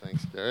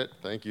Garrett.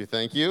 Thank you,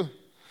 thank you.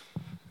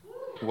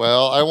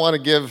 Well, I want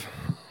to give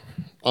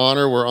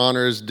honor where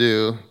honor is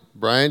due.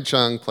 Brian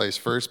Chung placed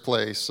first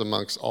place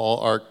amongst all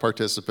ARC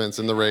participants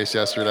in the race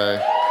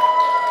yesterday.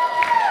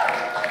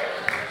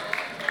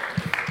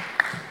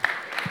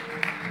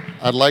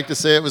 I'd like to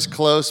say it was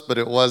close, but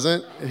it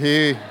wasn't.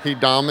 He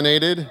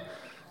dominated,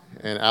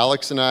 and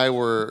Alex and I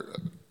were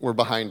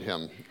behind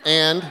him.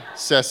 And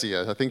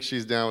Cecia, I think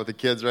she's down with the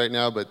kids right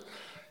now, but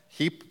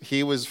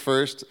he was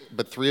first,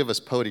 but 3 of us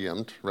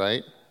podiumed,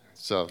 right?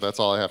 So that's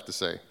all I have to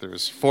say.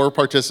 There's 4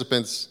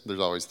 participants, there's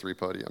always 3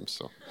 podiums.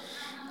 So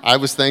I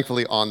was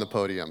thankfully on the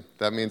podium.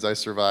 That means I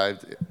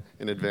survived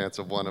in advance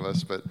of one of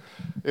us, but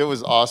it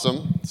was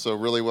awesome. So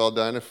really well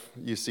done. If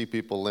you see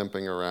people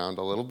limping around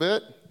a little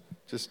bit,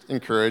 just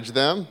encourage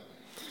them.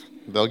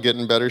 They'll get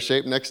in better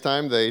shape next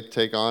time they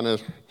take on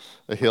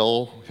a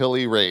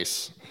hilly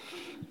race.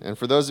 And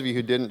for those of you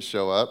who didn't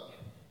show up,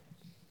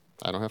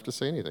 I don't have to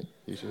say anything.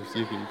 You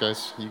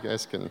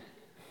guys can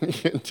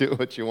do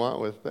what you want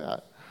with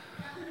that.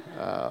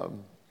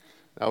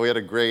 Now we had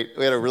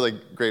a really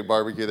great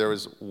barbecue. There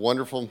was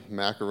wonderful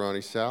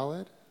macaroni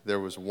salad. There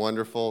was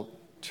wonderful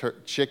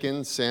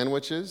chicken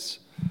sandwiches.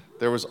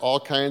 There was all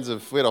kinds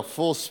we had a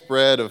full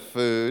spread of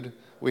food.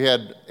 We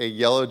had a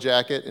yellow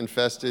jacket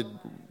infested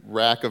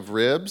rack of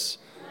ribs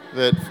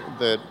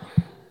that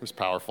was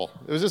powerful.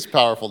 It was just a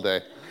powerful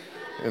day.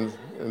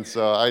 And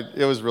so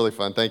it was really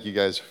fun. Thank you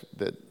guys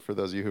for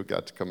those of you who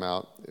got to come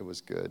out. It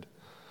was good.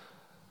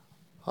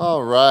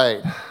 All right.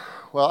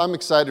 Well, I'm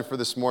excited for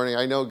this morning.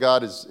 I know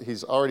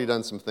He's already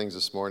done some things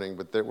this morning,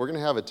 but we're going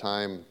to have a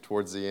time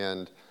towards the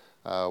end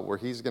where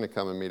He's going to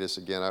come and meet us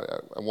again. I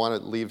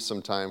want to leave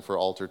some time for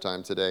altar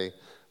time today.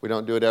 We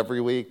don't do it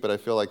every week, but I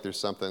feel like there's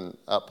something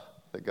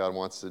up that God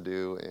wants to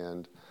do,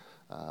 and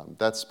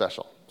that's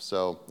special.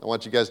 So I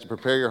want you guys to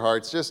prepare your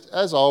hearts. Just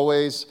as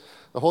always,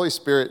 the Holy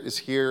Spirit is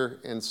here,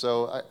 and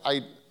so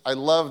I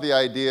love the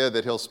idea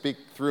that He'll speak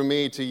through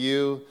me to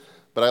you,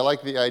 but I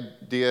like the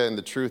idea and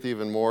the truth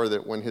even more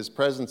that when His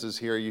presence is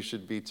here, you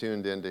should be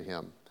tuned into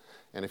Him.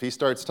 And if He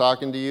starts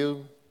talking to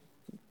you,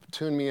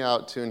 tune me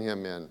out, tune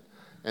Him in,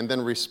 and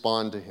then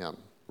respond to Him,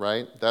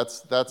 right?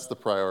 That's the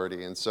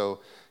priority. And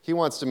so He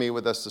wants to meet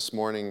with us this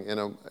morning in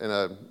a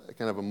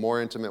kind of a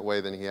more intimate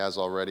way than He has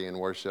already in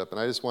worship. And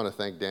I just want to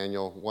thank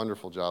Daniel.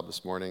 Wonderful job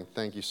this morning.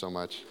 Thank you so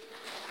much.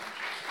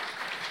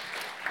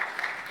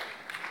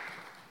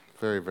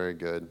 Very, very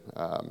good.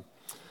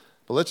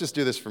 But let's just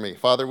do this for me.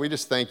 Father, we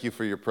just thank You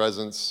for Your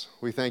presence.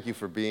 We thank You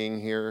for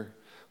being here.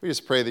 We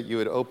just pray that You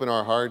would open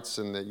our hearts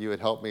and that You would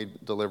help me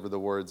deliver the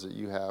words that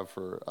You have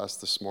for us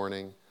this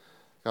morning.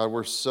 God,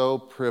 we're so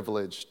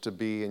privileged to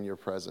be in Your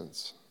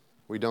presence.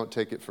 We don't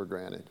take it for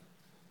granted.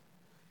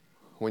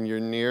 When You're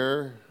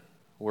near,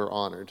 we're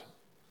honored.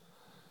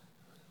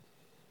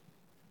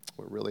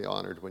 We're really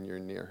honored when You're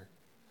near.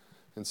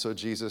 And so,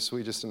 Jesus,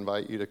 we just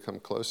invite You to come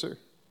closer.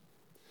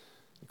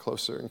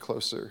 Closer and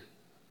closer.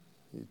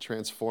 You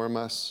transform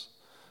us.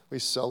 We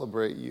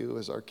celebrate You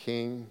as our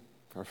King,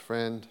 our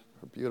friend,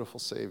 our beautiful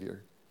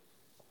Savior.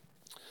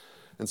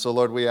 And so,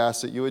 Lord, we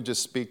ask that You would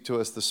just speak to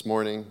us this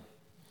morning,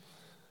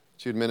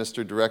 that You'd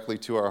minister directly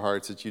to our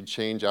hearts, that You'd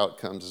change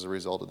outcomes as a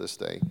result of this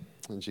day.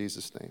 In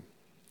Jesus' name,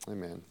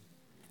 amen.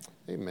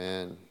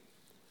 Amen.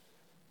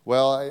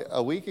 Well,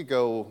 a week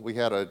ago, we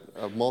had a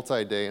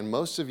multi-day, and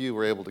most of you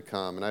were able to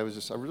come. And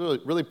I'm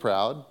really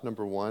proud,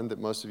 number one, that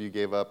most of you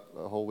gave up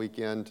a whole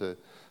weekend to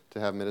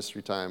have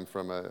ministry time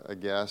from a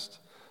guest.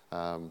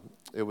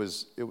 It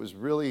was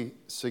really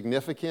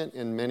significant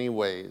in many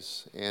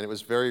ways, and it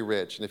was very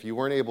rich. And if you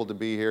weren't able to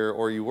be here,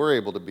 or you were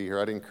able to be here,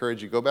 I'd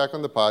encourage you, go back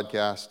on the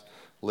podcast,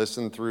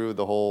 listen through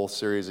the whole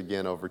series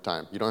again over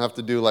time. You don't have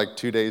to do like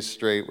 2 days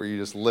straight where you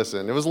just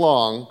listen. It was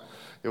long.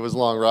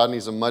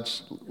 Rodney's a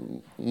much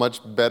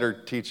better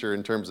teacher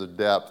in terms of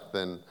depth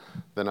than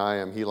I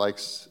am. He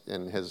likes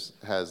and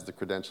has the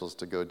credentials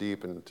to go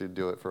deep and to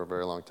do it for a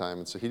very long time.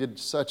 And so he did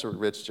such a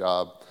rich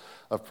job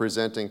of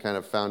presenting kind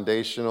of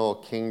foundational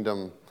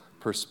kingdom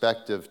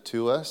perspective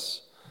to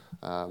us.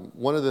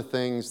 One of the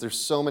things, there's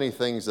so many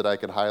things that I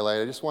could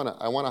highlight.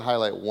 I want to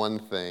highlight one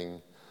thing,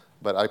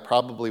 but I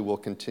probably will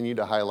continue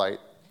to highlight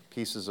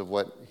pieces of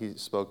what he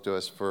spoke to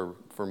us for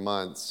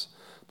months.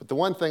 But the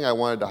one thing I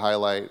wanted to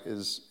highlight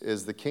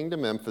is the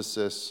kingdom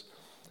emphasis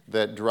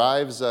that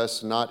drives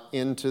us not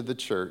into the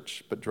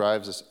church, but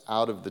drives us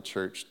out of the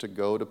church to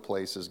go to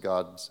places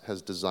God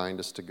has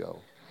designed us to go.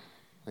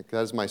 Like,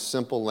 that is my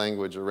simple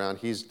language around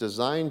He's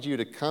designed you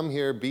to come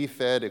here, be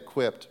fed,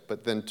 equipped,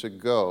 but then to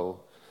go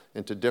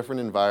into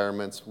different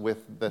environments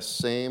with the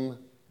same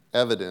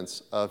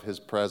evidence of His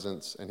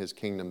presence and His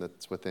kingdom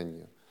that's within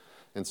you.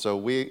 And so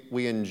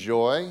we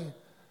enjoy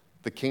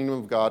the kingdom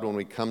of God when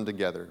we come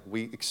together.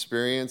 We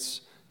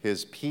experience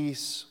His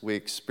peace, we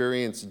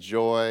experience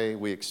joy,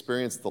 we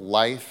experience the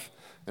life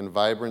and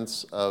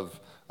vibrance of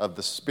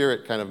the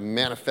Spirit kind of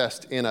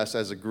manifest in us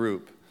as a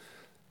group.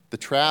 The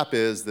trap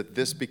is that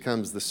this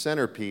becomes the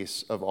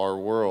centerpiece of our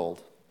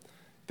world.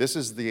 This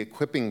is the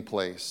equipping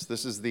place.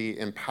 This is the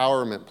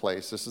empowerment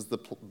place. This is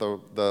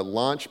the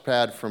launch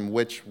pad from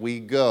which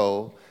we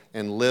go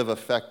and live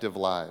effective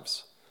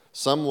lives.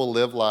 Some will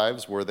live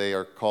lives where they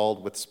are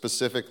called with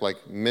specific, like,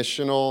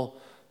 missional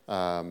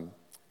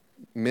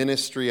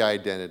ministry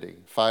identity,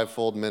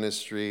 fivefold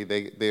ministry.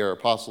 They are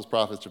apostles,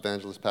 prophets,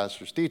 evangelists,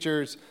 pastors,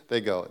 teachers.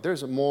 They go.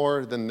 There's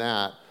more than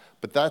that,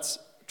 but that's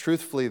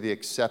truthfully the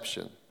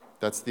exception.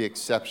 That's the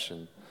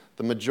exception.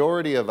 The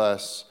majority of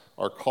us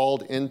are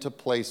called into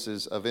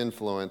places of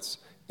influence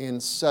in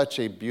such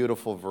a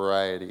beautiful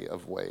variety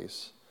of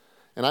ways.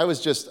 And I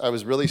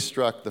was really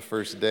struck the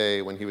first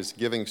day when he was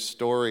giving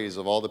stories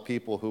of all the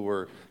people who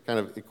were kind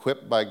of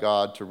equipped by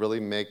God to really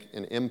make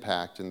an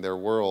impact in their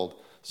world.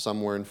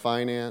 Some were in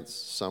finance,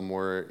 some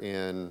were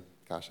in,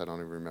 I don't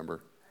even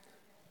remember,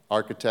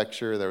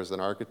 architecture. There was an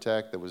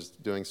architect that was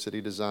doing city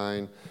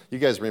design. You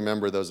guys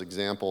remember those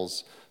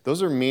examples.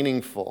 Those are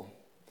meaningful.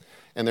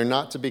 And they're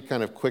not to be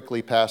kind of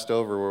quickly passed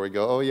over where we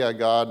go, oh yeah,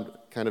 God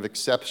kind of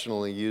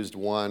exceptionally used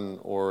one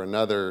or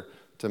another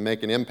to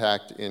make an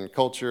impact in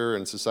culture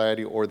and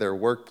society or their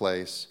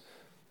workplace.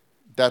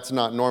 That's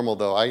not normal,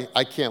 though.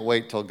 I can't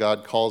wait till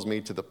God calls me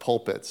to the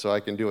pulpit so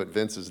I can do what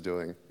Vince is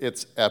doing.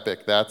 It's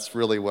epic. That's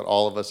really what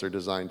all of us are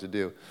designed to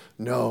do.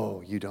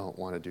 No, you don't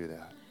want to do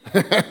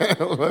that.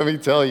 Let me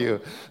tell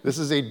you, this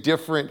is a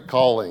different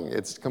calling.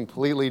 It's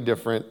completely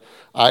different.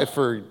 I,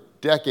 for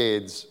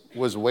decades,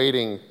 was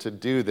waiting to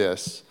do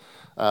this.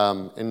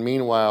 And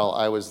meanwhile,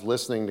 I was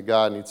listening to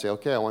God, and he'd say,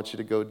 okay, I want you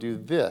to go do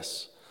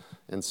this.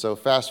 And so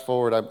fast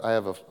forward, I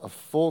have a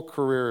full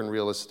career in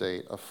real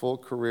estate, a full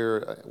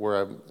career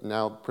where I'm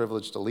now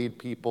privileged to lead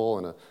people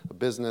and a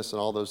business and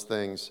all those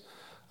things.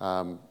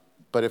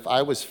 But if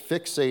I was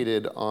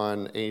fixated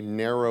on a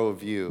narrow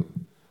view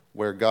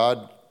where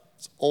God's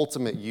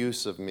ultimate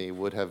use of me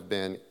would have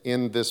been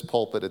in this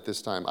pulpit at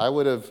this time, I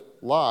would have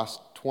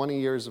lost 20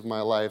 years of my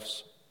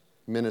life's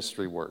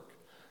ministry work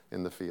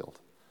in the field.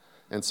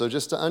 And so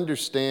just to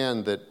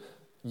understand that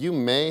you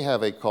may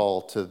have a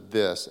call to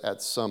this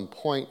at some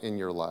point in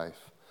your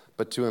life,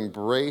 but to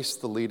embrace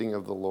the leading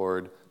of the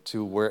Lord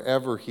to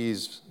wherever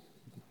he's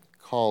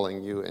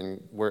calling you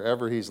and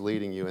wherever he's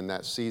leading you in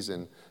that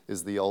season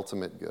is the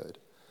ultimate good.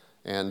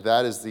 And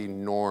that is the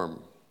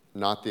norm,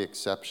 not the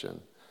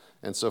exception.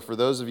 And so for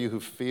those of you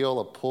who feel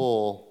a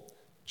pull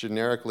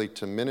generically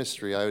to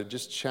ministry, I would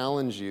just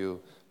challenge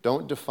you,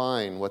 don't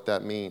define what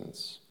that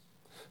means.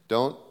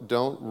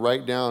 Don't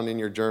write down in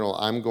your journal,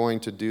 I'm going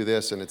to do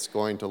this and it's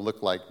going to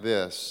look like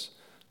this.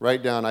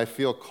 Write down, I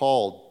feel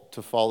called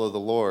to follow the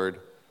Lord,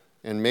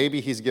 and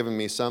maybe he's given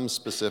me some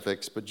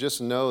specifics, but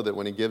just know that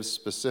when he gives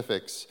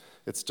specifics,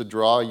 it's to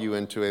draw you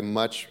into a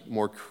much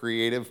more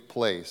creative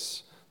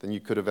place than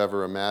you could have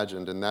ever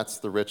imagined, and that's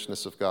the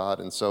richness of God.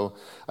 And so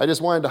I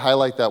just wanted to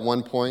highlight that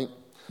one point,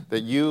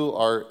 that you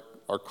are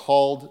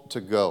called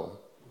to go.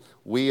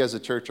 We as a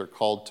church are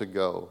called to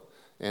go.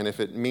 And if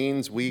it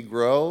means we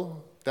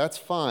grow, that's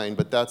fine,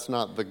 but that's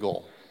not the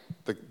goal.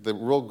 The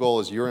real goal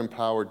is you're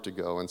empowered to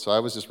go. And so I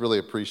was just really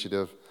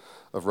appreciative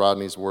of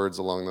Rodney's words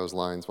along those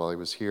lines while he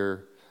was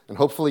here. And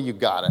hopefully you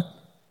got it.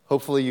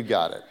 Hopefully you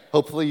got it.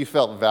 Hopefully you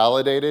felt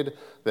validated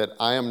that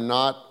I am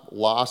not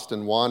lost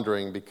and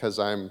wandering because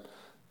I'm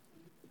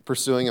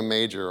pursuing a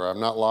major, or I'm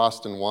not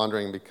lost and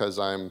wandering because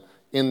I'm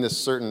in this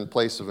certain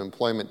place of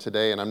employment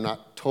today and I'm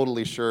not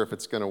totally sure if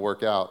it's going to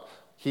work out.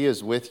 He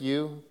is with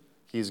you.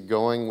 He's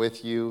going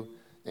with you.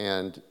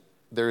 And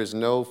there is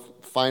no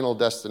final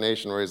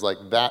destination where he's like,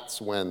 that's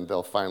when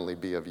they'll finally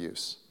be of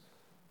use,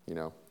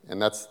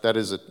 and that's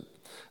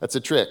a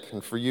trick.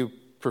 And for you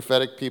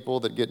prophetic people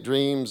that get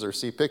dreams or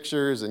see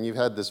pictures and you've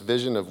had this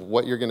vision of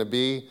what you're going to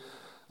be,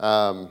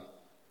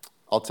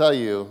 I'll tell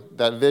you,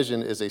 that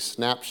vision is a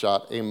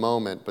snapshot, a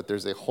moment, but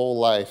there's a whole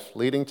life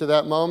leading to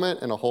that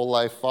moment and a whole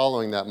life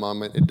following that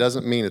moment. It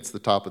doesn't mean it's the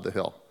top of the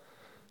hill,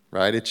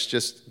 right? It's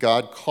just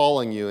God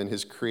calling you in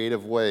his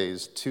creative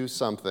ways to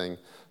something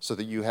so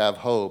that you have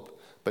hope,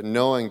 but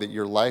knowing that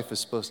your life is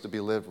supposed to be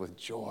lived with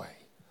joy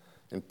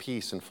and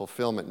peace and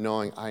fulfillment,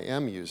 knowing I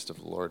am used of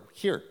the Lord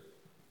here,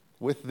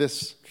 with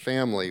this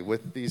family,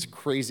 with these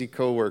crazy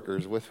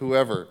coworkers, with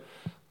whoever,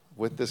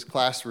 with this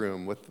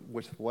classroom, with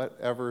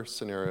whatever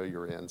scenario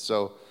you're in.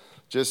 So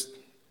just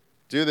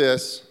do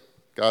this.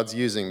 God's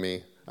using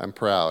me. I'm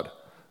proud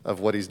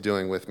of what he's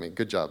doing with me.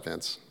 Good job,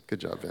 Vince. Good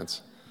job,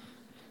 Vince.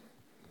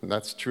 And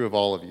that's true of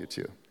all of you,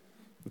 too.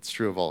 It's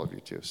true of all of you,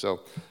 too. So,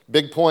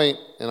 big point,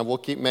 and we'll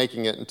keep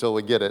making it until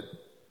we get it.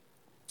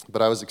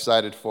 But I was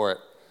excited for it.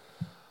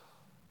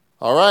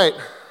 All right.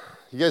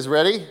 You guys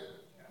ready?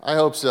 I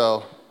hope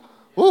so.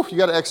 Woo, you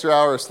got an extra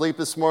hour of sleep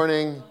this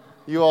morning.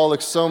 You all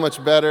look so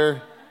much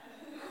better.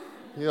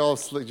 You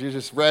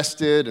just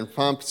rested and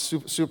pumped,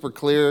 super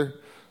clear.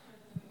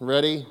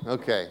 Ready?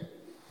 Okay.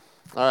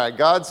 All right.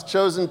 God's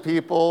chosen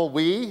people.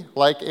 We,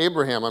 like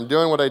Abraham. I'm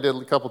doing what I did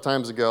a couple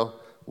times ago.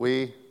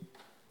 We,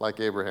 like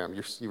Abraham.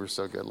 You were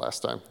so good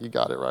last time. You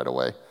got it right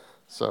away.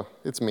 So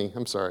it's me.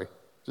 I'm sorry.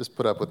 Just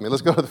put up with me.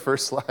 Let's go to the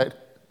first slide.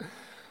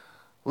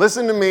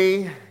 Listen to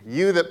me,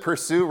 you that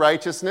pursue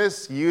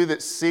righteousness, you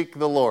that seek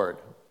the Lord.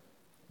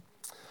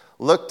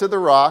 Look to the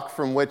rock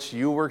from which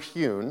you were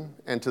hewn,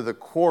 and to the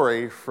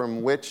quarry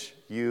from which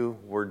you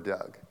were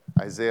dug.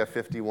 Isaiah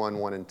 51,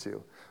 1 and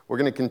 2. We're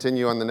going to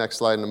continue on the next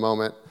slide in a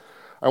moment.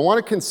 I want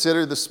to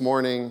consider this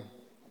morning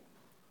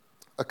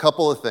a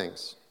couple of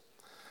things.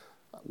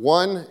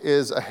 One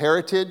is a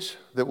heritage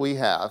that we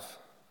have,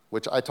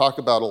 which I talk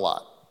about a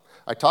lot.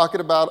 I talk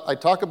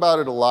about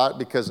it a lot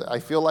because I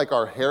feel like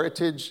our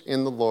heritage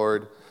in the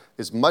Lord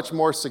is much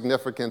more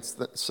significant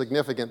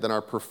than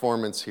our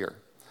performance here.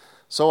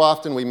 So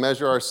often we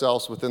measure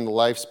ourselves within the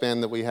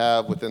lifespan that we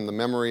have, within the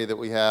memory that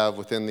we have,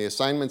 within the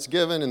assignments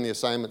given and the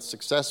assignments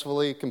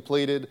successfully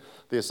completed,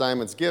 the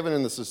assignments given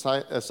and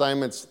the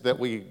assignments that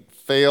we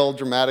failed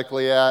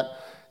dramatically at.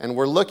 And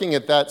we're looking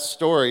at that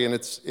story, and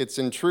it's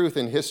in truth,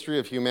 in history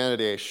of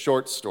humanity, a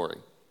short story.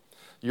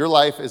 Your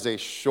life is a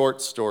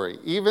short story.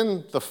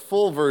 Even the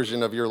full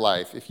version of your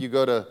life, if you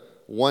go to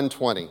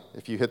 120,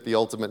 if you hit the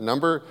ultimate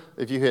number,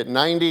 if you hit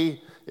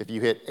 90, if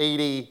you hit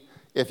 80,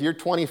 if you're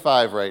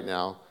 25 right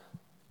now,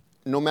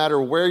 no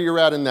matter where you're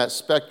at in that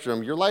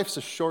spectrum, your life's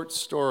a short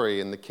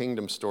story in the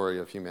kingdom story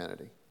of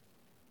humanity.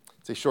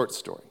 It's a short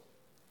story.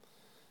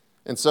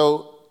 And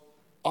so,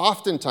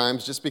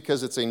 oftentimes, just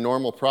because it's a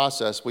normal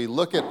process, we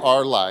look at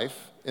our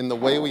life in the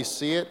way we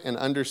see it and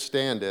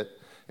understand it,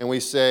 and we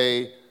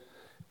say,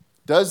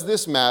 does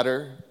this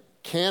matter?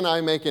 Can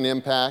I make an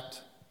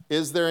impact?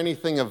 Is there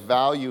anything of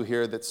value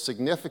here that's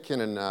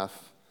significant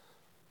enough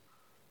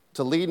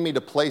to lead me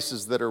to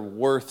places that are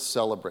worth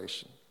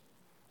celebration?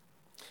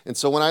 And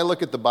so when I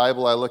look at the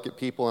Bible, I look at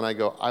people and I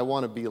go, I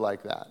want to be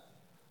like that.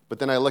 But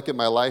then I look at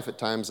my life at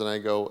times and I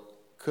go,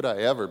 could I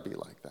ever be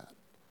like that?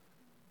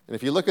 And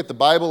if you look at the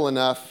Bible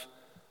enough,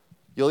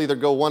 you'll either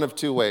go one of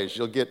two ways.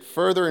 You'll get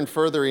further and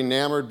further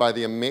enamored by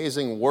the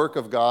amazing work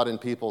of God in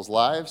people's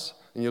lives,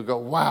 and you'll go,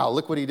 wow,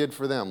 look what he did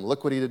for them.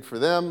 Look what he did for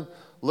them.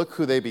 Look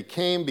who they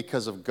became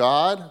because of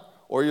God.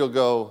 Or you'll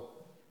go,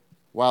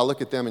 wow, look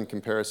at them in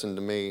comparison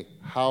to me.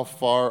 How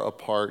far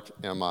apart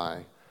am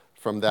I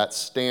from that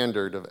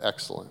standard of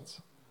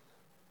excellence?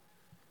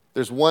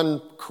 There's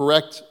one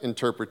correct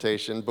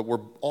interpretation, but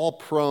we're all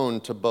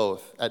prone to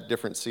both at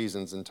different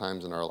seasons and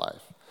times in our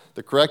life.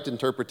 The correct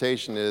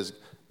interpretation is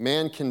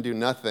man can do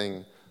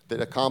nothing that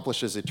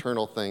accomplishes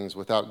eternal things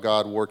without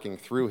God working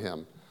through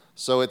him.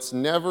 So it's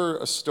never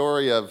a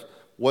story of,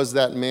 was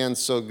that man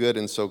so good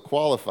and so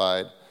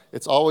qualified?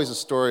 It's always a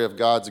story of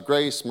God's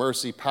grace,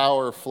 mercy,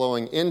 power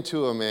flowing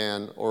into a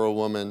man or a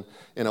woman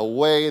in a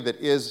way that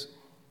is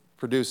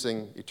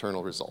producing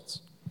eternal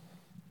results.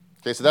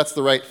 Okay, so that's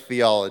the right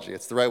theology.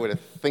 It's the right way to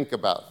think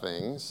about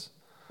things.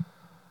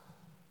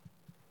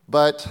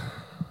 But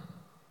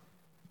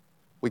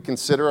we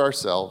consider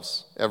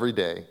ourselves every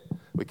day.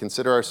 We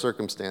consider our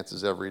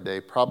circumstances every day,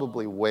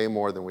 probably way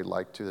more than we'd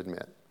like to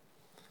admit.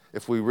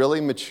 If we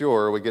really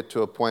mature, we get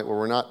to a point where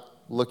we're not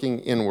looking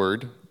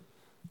inward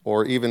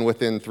or even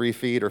within 3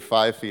 feet or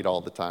 5 feet all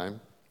the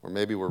time, or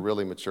maybe we're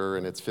really mature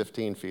and it's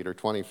 15 feet or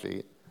 20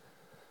 feet.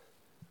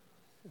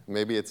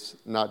 Maybe it's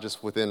not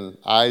just within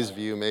eyes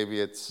view, maybe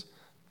it's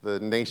the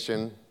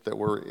nation that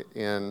we're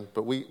in,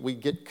 but we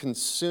get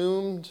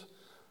consumed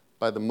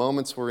by the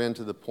moments we're in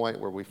to the point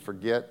where we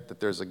forget that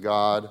there's a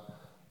God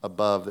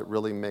above that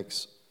really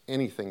makes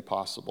anything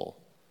possible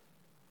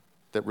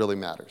that really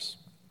matters.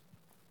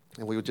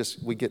 And we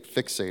get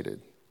fixated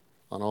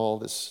on all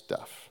this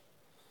stuff.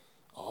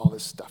 All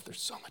this stuff.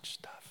 There's so much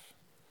stuff.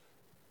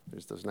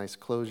 There's those nice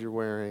clothes you're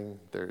wearing.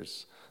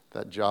 There's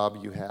that job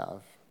you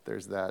have.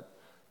 There's that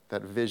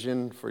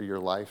vision for your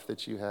life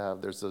that you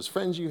have. There's those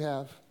friends you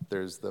have.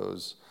 There's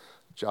those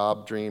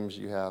job dreams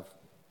you have.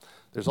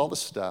 There's all the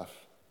stuff.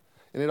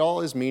 And it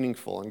all is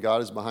meaningful, and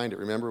God is behind it.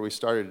 Remember, we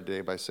started today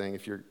by saying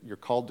if you're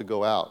called to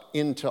go out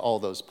into all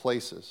those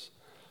places,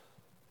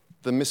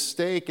 the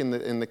mistake and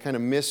the kind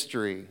of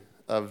mystery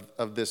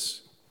of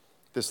this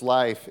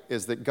life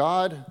is that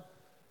God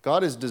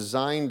has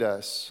designed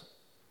us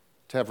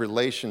to have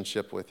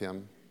relationship with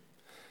him.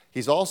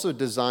 He's also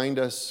designed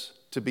us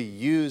to be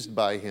used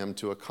by him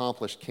to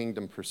accomplish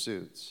kingdom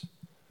pursuits.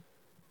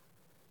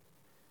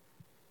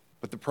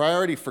 But the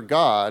priority for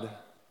God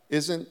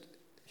isn't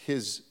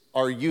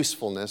our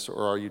usefulness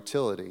or our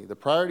utility. The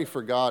priority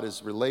for God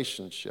is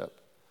relationship.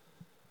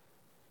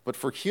 But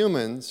for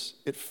humans,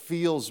 it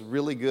feels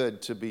really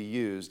good to be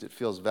used. It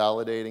feels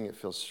validating. It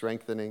feels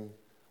strengthening.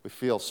 We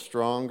feel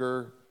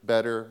stronger,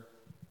 better,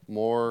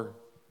 more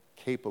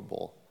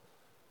capable.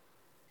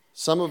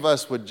 Some of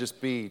us would just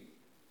be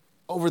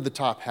over the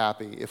top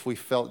happy if we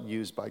felt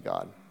used by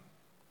God.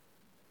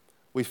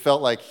 We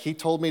felt like he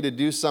told me to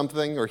do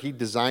something or he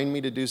designed me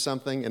to do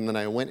something and then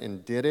I went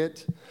and did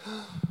it.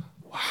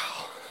 Wow,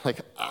 like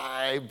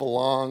I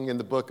belong in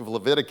the book of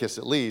Leviticus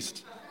at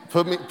least.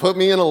 Put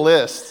me in a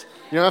list.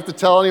 You don't have to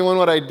tell anyone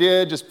what I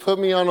did, just put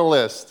me on a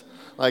list.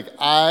 Like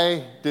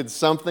I did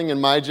something in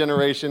my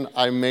generation,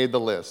 I made the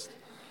list.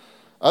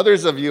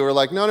 Others of you are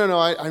like, no,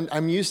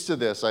 I'm used to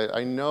this.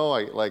 I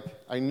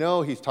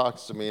know he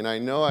talks to me and I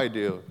know I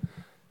do.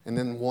 And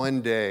then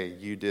one day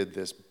you did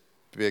this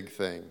big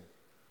thing.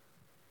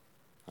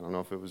 I don't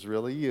know if it was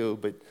really you,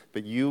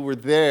 but you were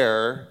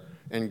there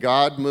and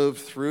God moved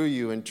through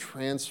you and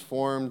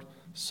transformed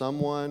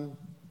someone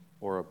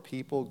or a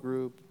people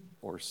group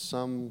or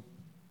some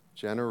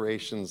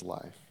generation's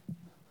life,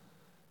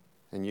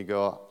 and you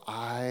go,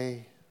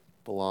 I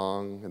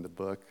belong in the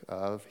book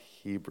of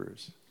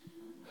Hebrews.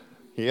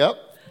 Yep,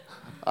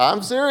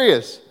 I'm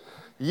serious.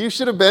 You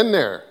should have been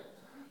there.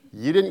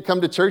 You didn't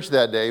come to church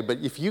that day, but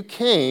if you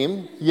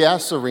came,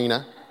 yes,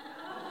 Serena,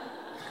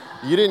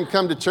 you didn't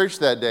come to church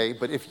that day,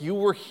 but if you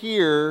were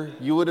here,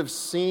 you would have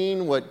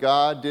seen what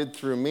God did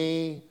through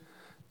me,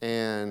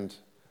 and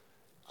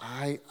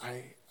I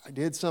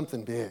did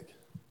something big.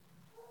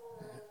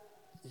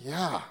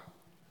 Yeah,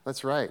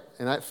 that's right.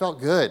 And it felt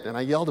good, and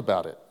I yelled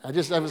about it.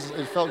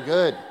 It felt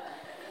good.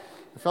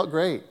 It felt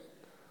great.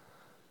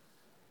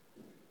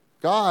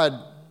 God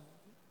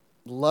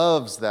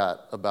loves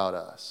that about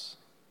us.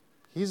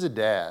 He's a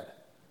dad.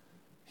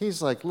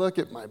 He's like, look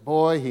at my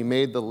boy, he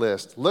made the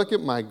list. Look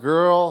at my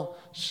girl,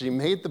 she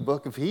made the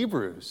book of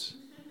Hebrews.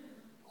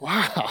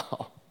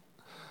 Wow.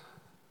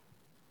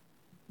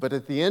 But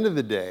at the end of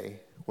the day,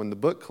 when the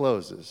book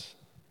closes,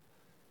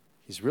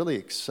 he's really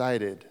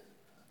excited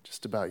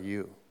just about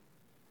you.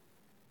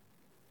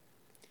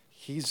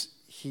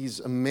 He's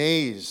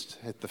amazed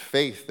at the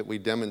faith that we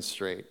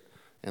demonstrate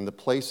and the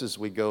places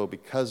we go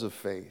because of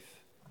faith.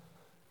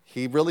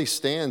 He really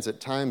stands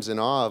at times in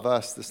awe of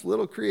us, this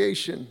little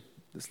creation,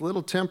 this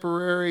little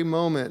temporary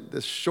moment,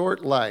 this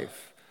short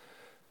life.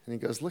 And he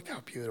goes, look how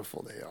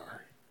beautiful they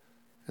are.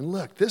 And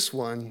look, this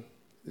one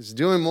is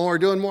doing more.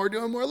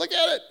 Look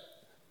at it.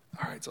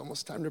 All right, it's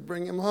almost time to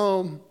bring him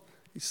home.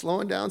 He's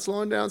slowing down.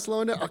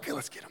 Okay,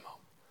 let's get him home.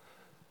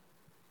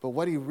 But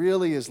what he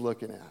really is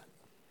looking at,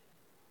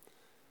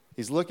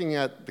 he's looking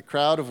at the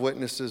crowd of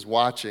witnesses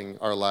watching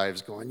our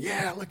lives going,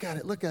 yeah, look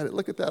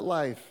at that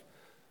life.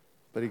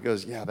 But he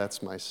goes, yeah,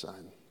 that's my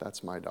son.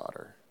 That's my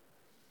daughter.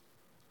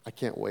 I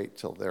can't wait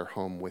till they're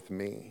home with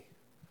me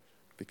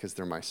because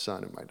they're my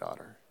son and my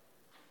daughter.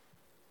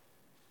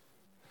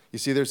 You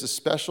see, there's a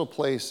special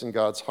place in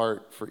God's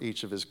heart for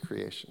each of his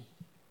creation.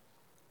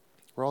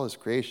 We're all his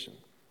creation.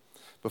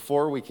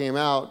 Before we came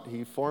out,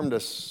 he formed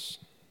us.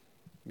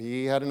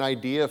 He had an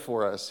idea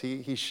for us.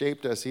 He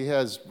shaped us. He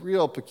has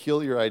real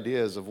peculiar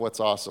ideas of what's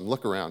awesome.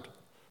 Look around.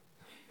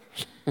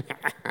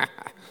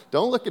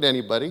 Don't look at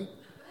anybody.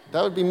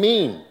 That would be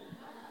mean.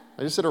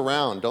 I just said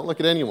around. Don't look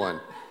at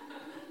anyone.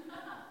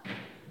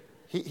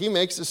 He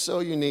makes us so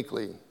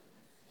uniquely.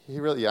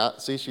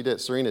 See, she did.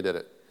 Serena did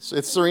it.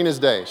 It's Serena's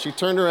day. She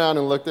turned around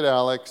and looked at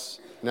Alex.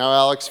 Now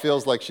Alex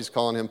feels like she's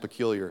calling him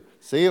peculiar.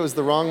 See, it was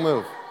the wrong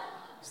move.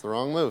 It's the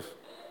wrong move.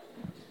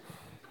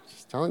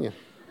 Just telling you.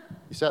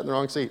 You sat in the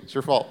wrong seat. It's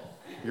your fault.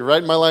 You're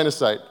right in my line of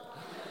sight.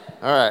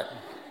 All right.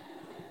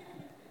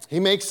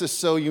 He makes us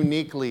so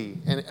uniquely,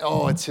 and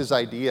it's his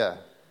idea.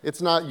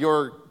 It's not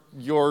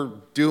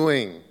your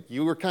doing.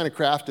 You were kind of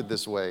crafted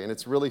this way, and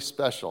it's really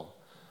special.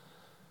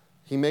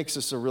 He makes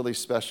us a really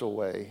special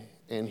way,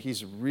 and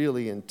he's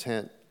really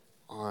intent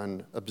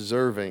on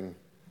observing,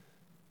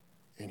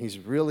 and he's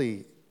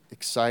really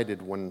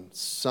excited when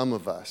some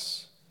of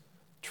us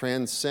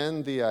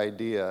transcend the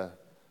idea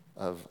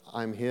of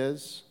I'm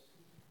his,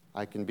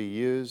 I can be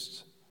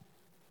used,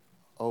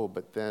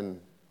 but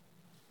then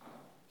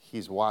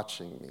he's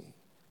watching me,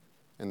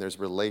 and there's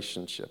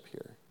relationship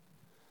here.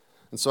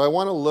 And so I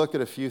want to look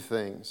at a few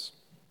things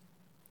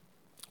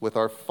with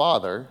our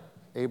father,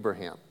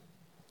 Abraham.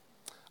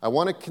 I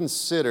want to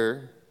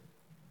consider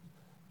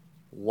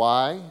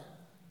why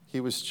he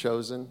was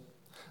chosen.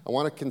 I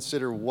want to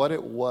consider what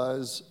it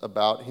was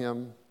about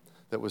him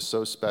that was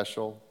so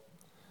special.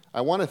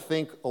 I want to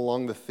think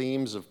along the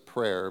themes of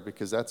prayer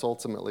because that's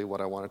ultimately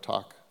what I want to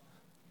talk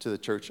to the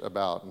church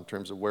about in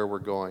terms of where we're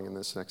going in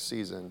this next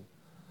season.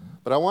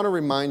 But I want to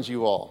remind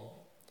you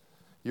all,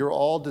 you're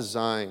all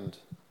designed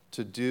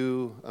to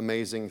do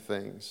amazing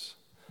things,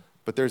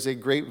 but there's a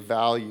great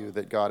value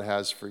that God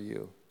has for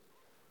you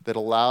that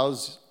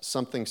allows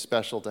something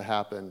special to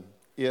happen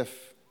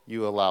if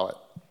you allow it.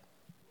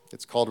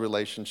 It's called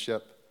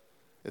relationship,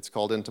 it's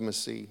called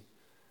intimacy,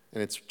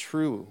 and it's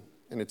true,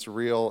 and it's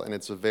real, and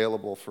it's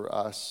available for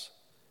us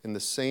in the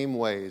same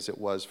ways it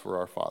was for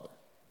our father,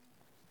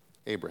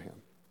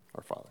 Abraham,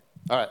 our father.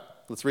 All right,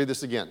 let's read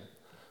this again.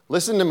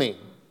 Listen to me.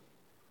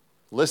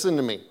 Listen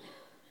to me.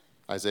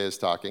 Isaiah's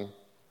talking.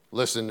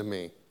 Listen to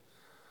me.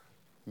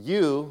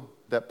 You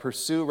that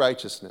pursue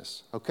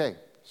righteousness. Okay,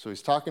 so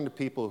he's talking to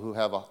people who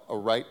have a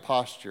right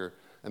posture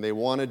and they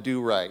want to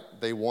do right.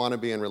 They want to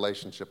be in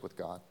relationship with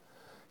God.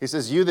 He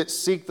says, you that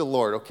seek the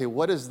Lord. Okay,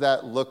 what does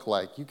that look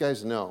like? You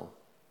guys know.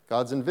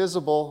 God's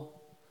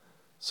invisible.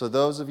 So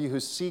those of you who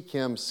seek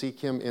him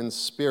in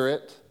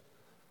spirit.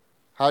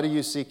 How do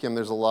you seek him?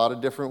 There's a lot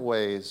of different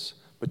ways,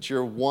 but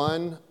you're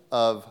one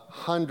of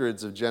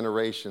hundreds of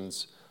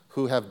generations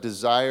who have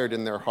desired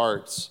in their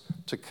hearts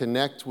to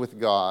connect with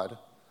God,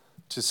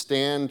 to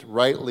stand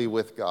rightly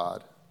with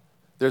God.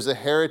 There's a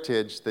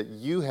heritage that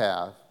you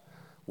have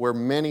where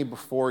many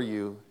before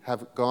you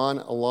have gone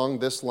along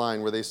this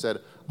line where they said,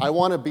 I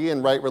want to be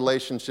in right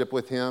relationship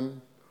with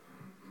him,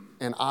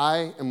 and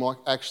I am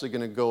actually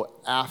going to go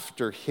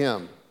after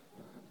him.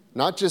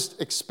 Not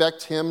just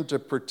expect him to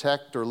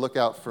protect or look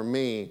out for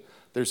me,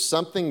 There's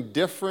something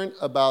different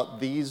about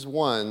these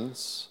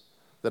ones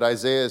that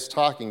Isaiah is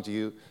talking to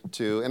you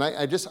to. And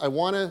I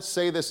want to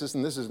say this,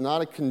 and this is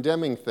not a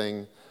condemning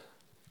thing.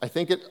 I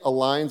think it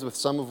aligns with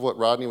some of what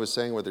Rodney was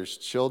saying, where there's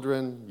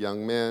children,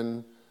 young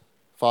men,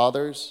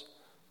 fathers.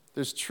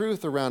 There's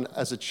truth around,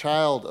 as a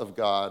child of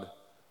God,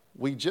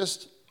 we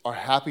just are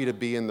happy to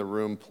be in the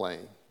room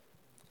playing.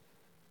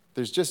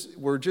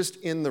 We're just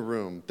in the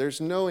room. There's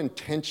no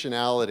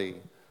intentionality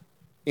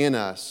in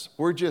us.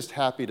 We're just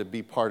happy to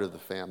be part of the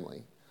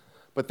family.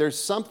 But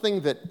there's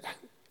something that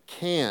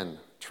can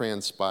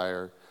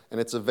transpire, and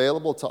it's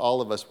available to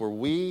all of us, where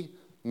we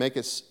make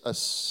a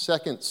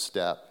second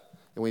step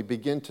and we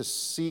begin to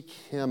seek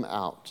him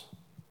out.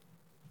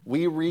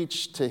 We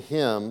reach to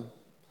him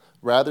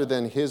rather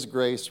than his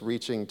grace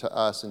reaching to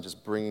us and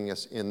just bringing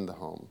us in the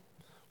home.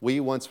 We,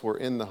 once we're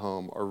in the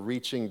home, are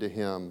reaching to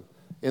him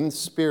in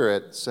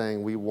spirit,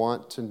 saying, we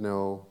want to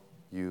know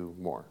you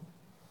more.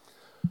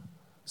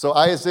 So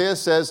Isaiah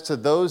says to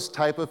those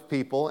type of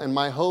people, and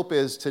my hope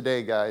is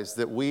today, guys,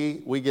 that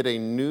we get a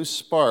new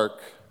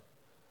spark,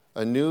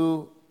 a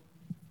new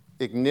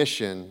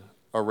ignition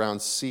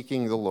around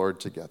seeking the Lord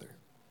together.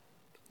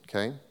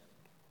 Okay?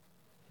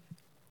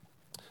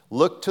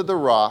 Look to the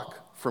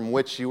rock from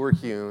which you were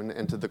hewn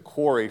and to the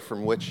quarry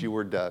from which you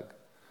were dug.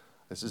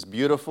 This is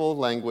beautiful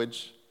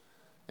language,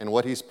 and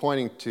what he's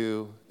pointing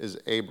to is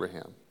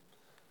Abraham.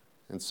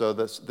 And so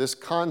this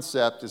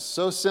concept is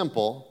so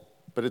simple,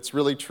 but it's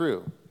really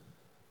true,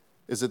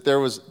 is that there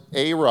was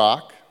a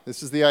rock.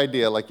 This is the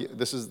idea, like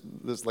this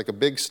is like a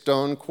big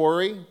stone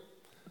quarry.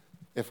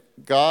 If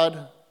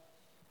God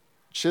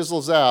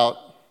chisels out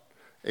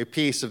a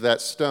piece of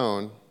that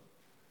stone,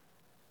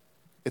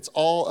 it's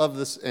all of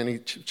this, and he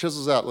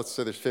chisels out, let's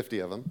say there's 50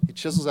 of them. He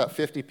chisels out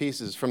 50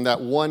 pieces from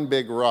that one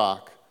big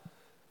rock.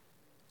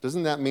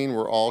 Doesn't that mean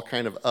we're all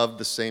kind of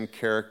the same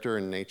character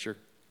and nature?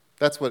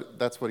 That's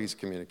what he's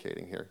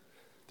communicating here.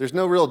 There's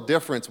no real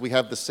difference. We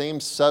have the same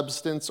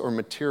substance or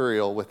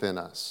material within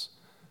us.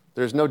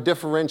 There's no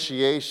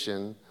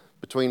differentiation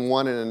between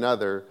one and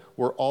another.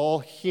 We're all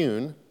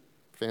hewn,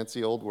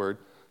 fancy old word,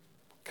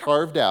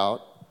 carved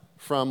out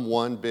from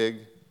one big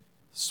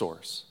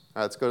source.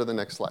 All right, let's go to the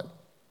next slide.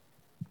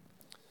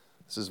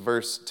 This is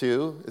verse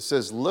 2. It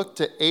says, look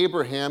to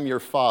Abraham your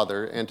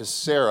father and to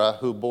Sarah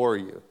who bore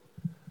you.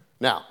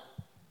 Now,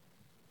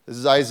 this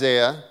is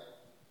Isaiah,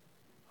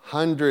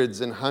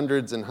 hundreds and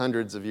hundreds and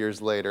hundreds of years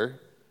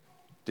later.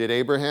 Did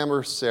Abraham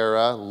or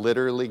Sarah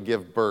literally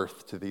give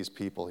birth to these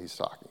people he's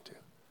talking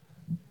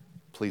to?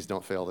 Please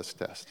don't fail this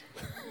test.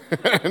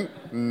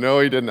 No,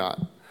 he did not.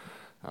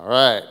 All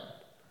right.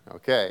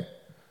 Okay.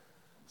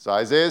 So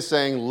Isaiah is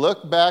saying,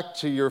 look back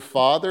to your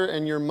father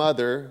and your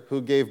mother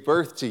who gave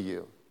birth to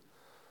you.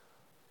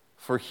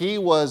 For he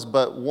was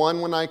but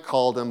one when I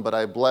called him, but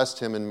I blessed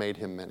him and made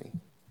him many.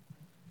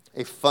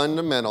 A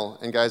fundamental,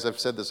 and guys, I've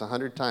said this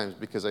 100 times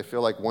because I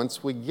feel like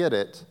once we get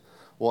it,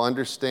 we'll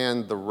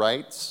understand the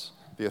rights,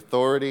 the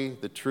authority,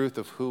 the truth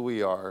of who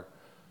we are.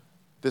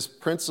 This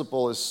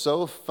principle is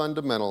so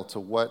fundamental to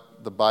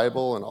what the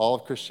Bible and all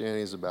of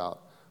Christianity is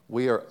about.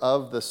 We are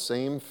of the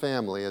same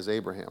family as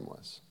Abraham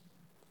was.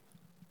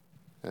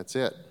 That's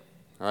it.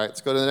 All right,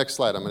 let's go to the next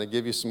slide. I'm going to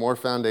give you some more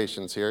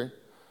foundations here.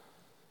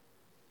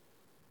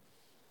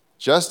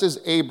 Just as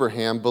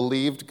Abraham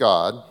believed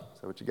God, is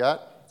that what you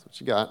got? That's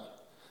what you got.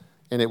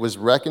 And it was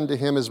reckoned to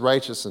him as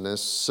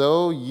righteousness,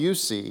 so you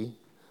see,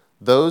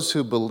 those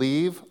who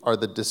believe are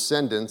the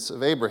descendants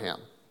of Abraham.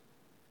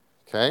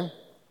 Okay?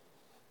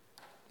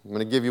 I'm going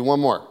to give you one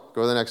more.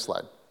 Go to the next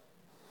slide.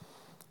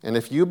 And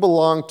if you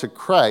belong to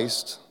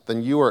Christ,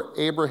 then you are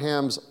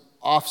Abraham's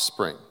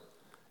offspring,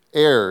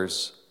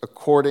 heirs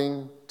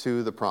according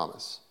to the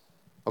promise.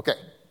 Okay,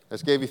 I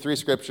just gave you 3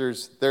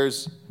 scriptures.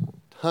 There's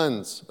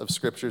tons of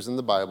scriptures in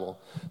the Bible,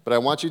 but I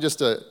want you just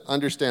to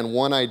understand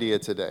one idea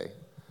today.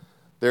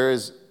 There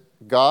is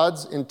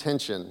God's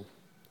intention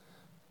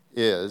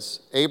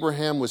is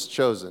Abraham was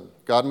chosen.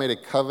 God made a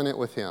covenant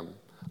with him.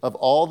 Of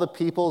all the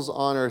peoples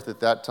on earth at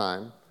that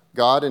time,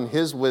 God in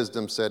his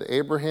wisdom said,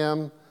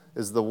 Abraham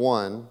is the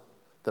one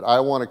that I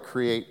want to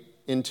create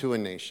into a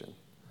nation.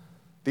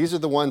 These are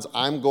the ones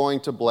I'm going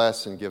to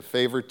bless and give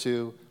favor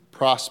to,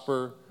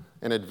 prosper,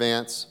 and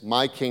advance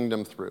my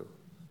kingdom through.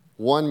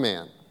 One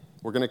man.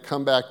 We're going to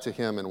come back to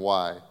him and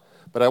why.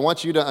 But I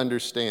want you to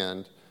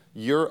understand,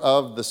 you're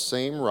of the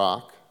same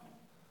rock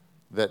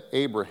that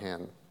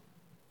Abraham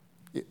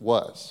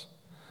was,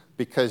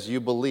 because you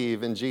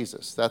believe in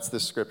Jesus. That's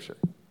this scripture.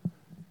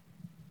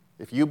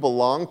 If you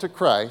belong to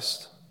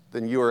Christ,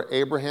 then you are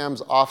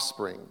Abraham's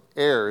offspring,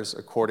 heirs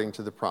according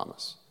to the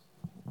promise.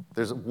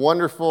 There's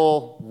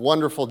wonderful,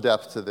 wonderful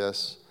depth to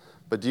this,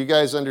 but do you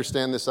guys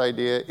understand this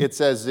idea?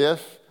 It's as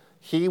if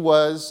he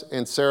was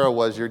and Sarah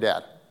was your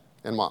dad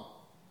and mom.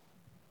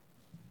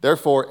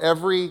 Therefore,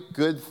 every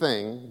good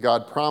thing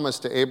God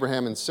promised to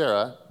Abraham and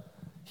Sarah,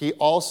 he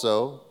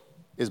also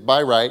is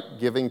by right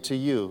giving to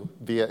you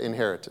via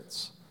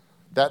inheritance.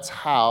 That's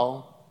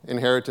how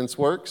inheritance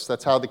works.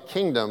 That's how the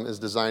kingdom is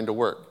designed to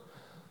work.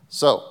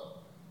 So,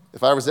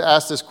 If I was to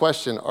ask this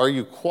question, are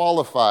you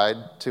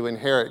qualified to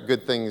inherit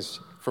good things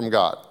from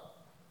God?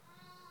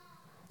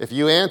 If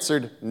you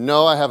answered,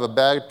 no, I have a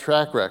bad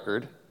track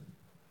record,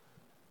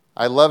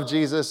 I love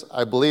Jesus,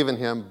 I believe in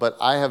him, but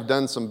I have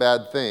done some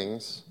bad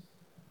things,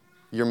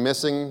 you're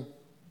missing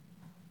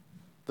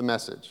the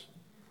message.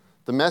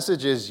 The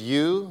message is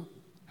you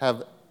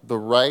have the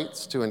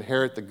rights to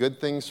inherit the good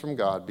things from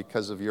God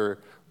because of your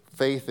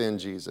faith in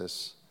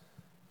Jesus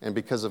and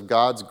because of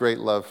God's great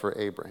love for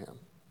Abraham.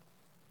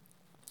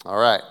 All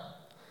right.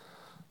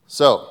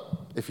 So,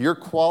 if you're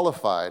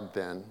qualified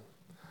then,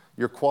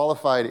 you're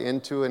qualified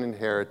into an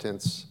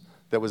inheritance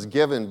that was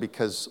given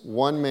because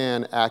one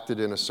man acted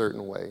in a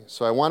certain way.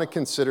 So I want to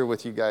consider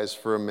with you guys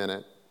for a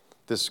minute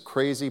this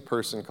crazy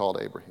person called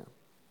Abraham.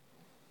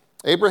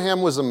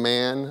 Abraham was a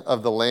man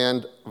of the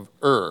land of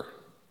Ur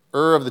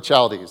of the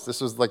Chaldees.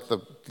 This was like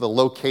the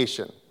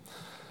location.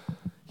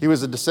 He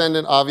was a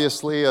descendant,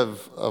 obviously,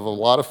 of a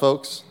lot of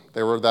folks.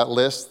 There were that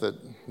list that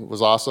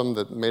was awesome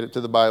that made it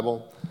to the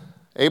Bible.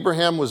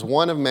 Abraham was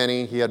one of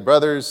many. He had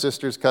brothers,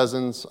 sisters,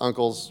 cousins,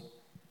 uncles.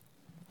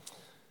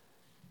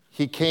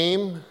 He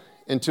came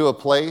into a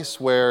place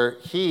where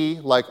he,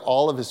 like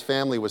all of his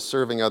family, was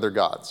serving other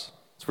gods.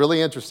 It's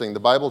really interesting. The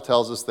Bible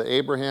tells us that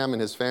Abraham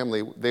and his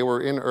family, they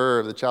were in Ur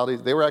of the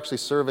Chaldees. They were actually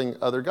serving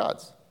other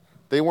gods.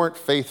 They weren't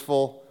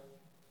faithful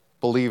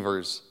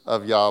believers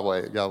of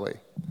Yahweh.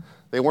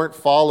 They weren't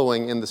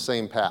following in the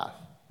same path.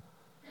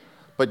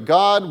 But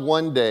God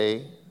one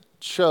day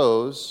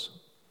chose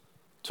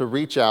to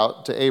reach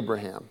out to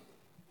Abraham.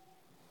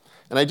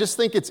 And I just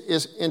think it's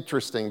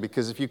interesting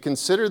because if you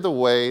consider the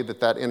way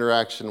that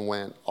interaction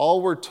went,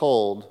 all we're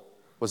told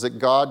was that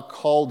God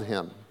called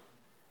him.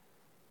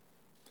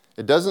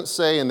 It doesn't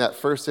say in that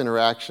first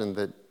interaction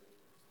that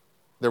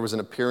there was an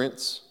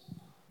appearance,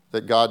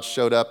 that God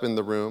showed up in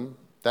the room.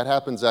 That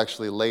happens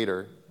actually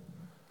later.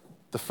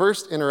 The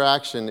first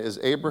interaction is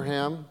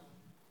Abraham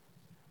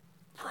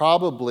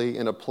probably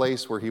in a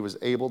place where he was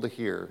able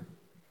to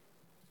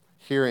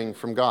hearing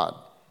from God.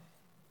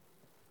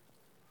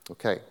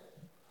 Okay.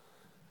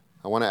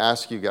 I want to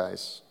ask you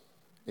guys,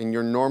 in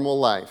your normal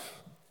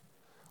life,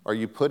 are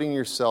you putting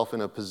yourself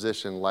in a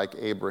position like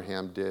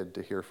Abraham did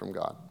to hear from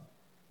God?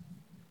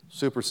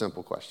 Super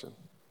simple question.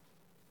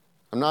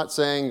 I'm not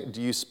saying,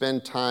 do you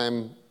spend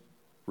time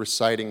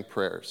reciting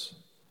prayers?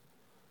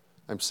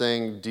 I'm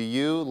saying, do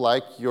you,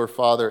 like your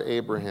father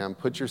Abraham,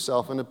 put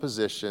yourself in a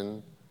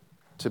position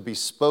to be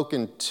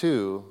spoken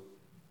to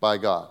by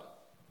God?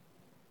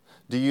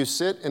 Do you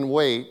sit and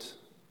wait,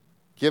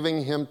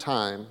 giving him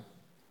time,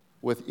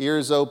 with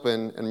ears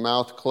open and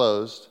mouth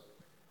closed,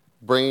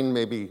 brain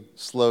maybe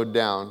slowed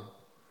down,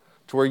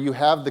 to where you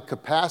have the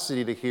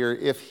capacity to hear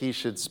if he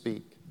should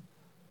speak?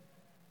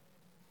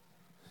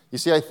 You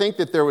see, I think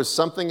that there was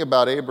something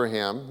about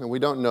Abraham, and we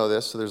don't know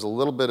this, so there's a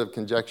little bit of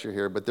conjecture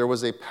here, but there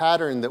was a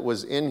pattern that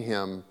was in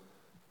him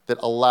that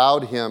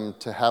allowed him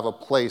to have a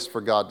place for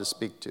God to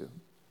speak to.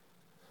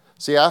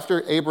 See,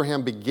 after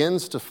Abraham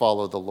begins to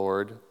follow the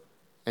Lord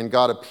and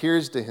God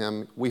appears to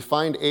him, we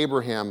find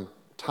Abraham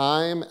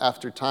time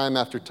after time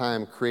after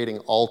time creating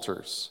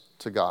altars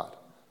to God.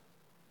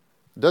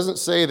 It doesn't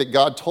say that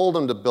God told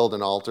him to build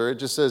an altar. It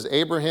just says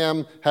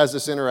Abraham has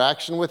this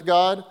interaction with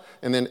God,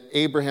 and then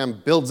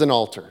Abraham builds an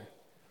altar.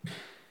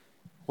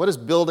 What does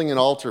building an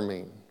altar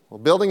mean? Well,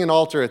 building an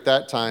altar at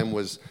that time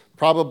was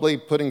probably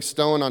putting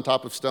stone on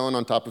top of stone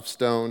on top of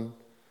stone,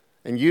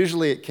 and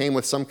usually it came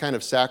with some kind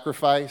of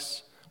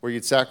sacrifice, where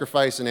you'd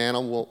sacrifice an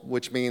animal,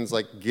 which means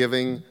like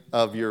giving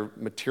of your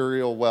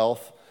material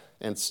wealth.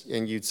 And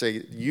you'd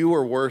say, you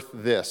are worth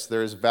this.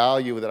 There's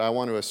value that I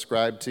want to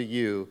ascribe to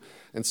you.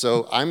 And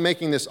so I'm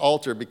making this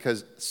altar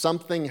because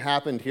something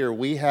happened here.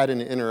 We had an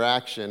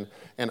interaction,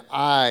 and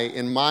I,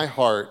 in my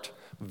heart,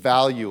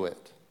 value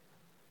it.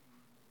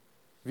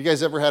 Have you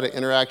guys ever had an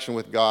interaction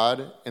with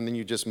God, and then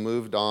you just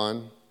moved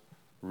on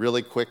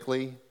really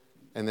quickly,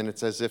 and then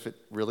it's as if it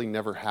really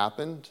never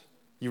happened?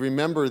 You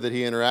remember that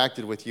he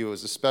interacted with you. It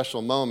was a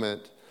special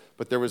moment,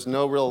 but there was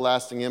no real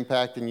lasting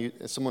impact, and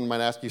someone might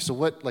ask you, so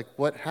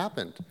what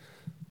happened?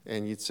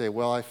 And you'd say,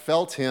 well, I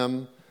felt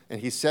him,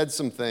 and he said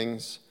some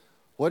things.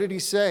 What did he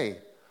say?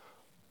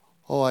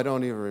 Oh, I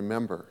don't even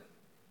remember.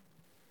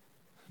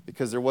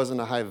 Because there wasn't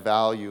a high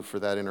value for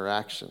that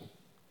interaction.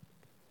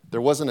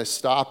 There wasn't a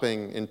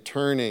stopping and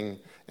turning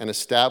and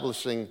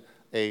establishing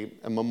a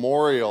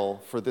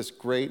memorial for this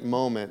great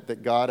moment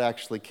that God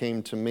actually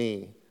came to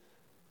me,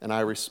 and I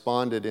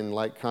responded in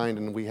like kind,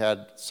 and we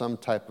had some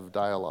type of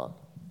dialogue.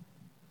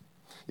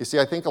 You see,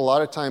 I think a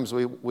lot of times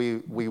we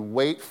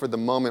wait for the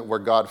moment where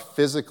God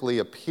physically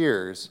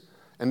appears,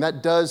 and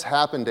that does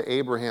happen to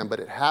Abraham, but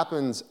it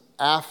happens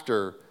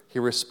after he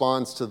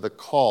responds to the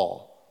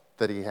call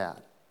that he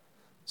had.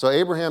 So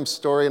Abraham's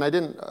story, and I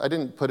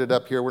didn't put it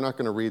up here. We're not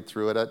going to read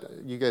through it.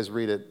 You guys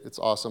read it. It's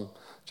awesome.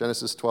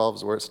 Genesis 12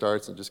 is where it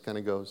starts and just kind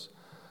of goes.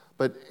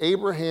 But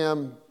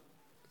Abraham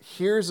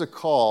hears a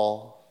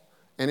call,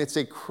 and it's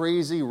a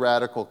crazy,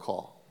 radical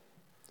call.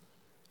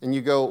 And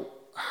you go,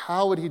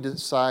 how would he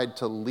decide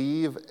to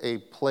leave a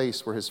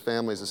place where his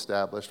family is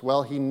established?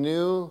 Well, he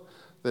knew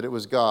that it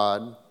was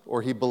God,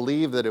 or he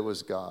believed that it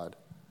was God,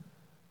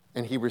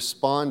 and he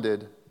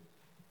responded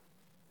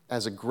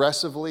as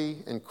aggressively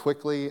and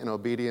quickly and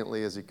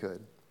obediently as he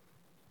could.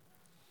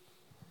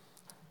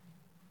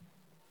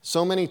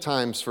 So many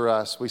times for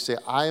us, we say,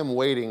 I am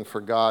waiting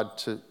for God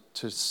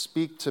to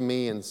speak to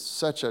me in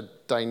such a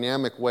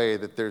dynamic way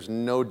that there's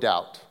no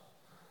doubt.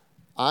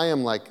 I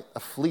am like a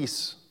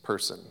fleece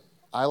person.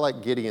 I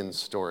like Gideon's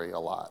story a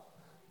lot.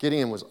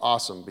 Gideon was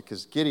awesome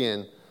because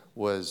Gideon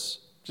was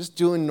just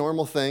doing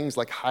normal things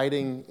like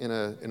hiding in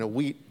a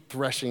wheat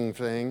threshing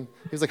thing.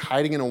 He was like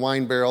hiding in a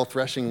wine barrel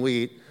threshing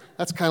wheat.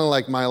 That's kind of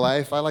like my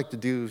life. I like to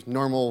do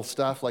normal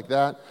stuff like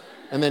that.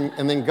 And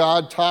then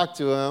God talked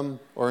to him,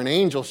 or an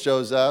angel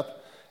shows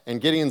up,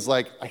 and Gideon's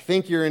like, I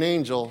think you're an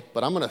angel,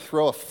 but I'm going to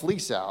throw a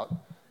fleece out.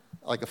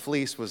 Like a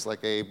fleece was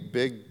like a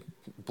big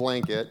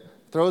blanket.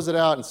 Throws it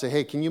out and say,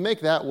 hey, can you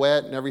make that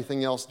wet and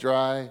everything else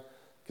dry?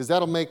 Because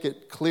that'll make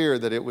it clear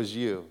that it was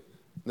you.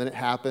 And then it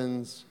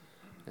happens,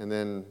 and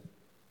then,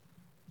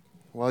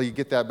 well, you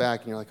get that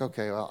back, and you're like,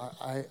 okay, well,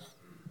 I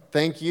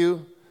thank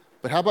you,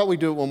 but how about we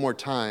do it one more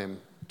time,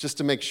 just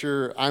to make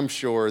sure I'm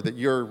sure that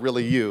you're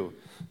really you.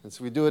 And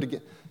so we do it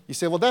again. You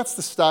say, well, that's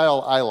the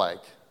style I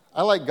like.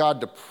 I like God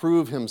to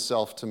prove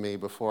himself to me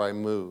before I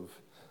move.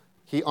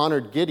 He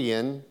honored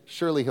Gideon.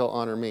 Surely he'll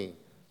honor me.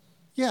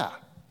 Yeah,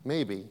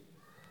 maybe.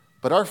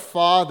 But our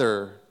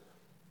Father,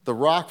 the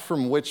rock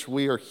from which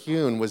we are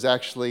hewn, was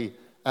actually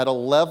at a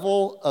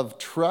level of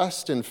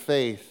trust and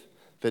faith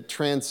that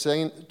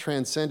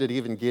transcended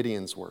even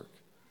Gideon's work.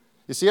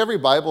 You see, every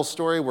Bible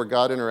story where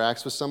God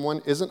interacts with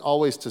someone isn't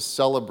always to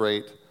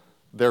celebrate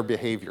their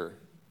behavior.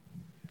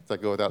 Does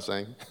that go without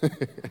saying?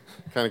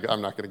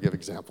 I'm not going to give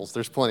examples.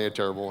 There's plenty of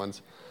terrible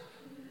ones.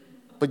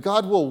 But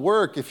God will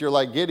work if you're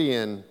like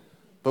Gideon.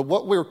 But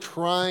what we're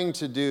trying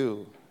to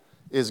do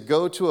is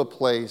go to a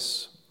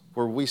place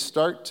where we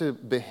start to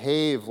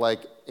behave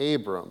like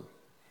Abram.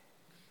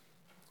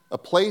 A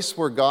place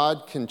where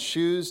God can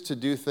choose to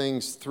do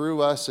things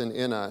through us and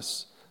in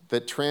us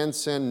that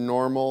transcend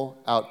normal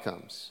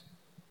outcomes.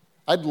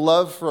 I'd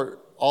love for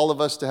all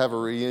of us to have a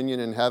reunion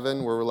in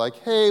heaven where we're like,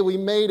 hey, we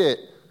made it.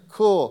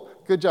 Cool.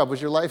 Good job.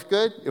 Was your life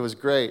good? It was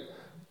great.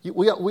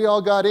 We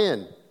all got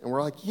in. And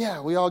we're like,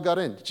 yeah, we all got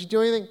in. Did you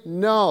do anything?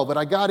 No, but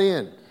I got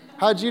in.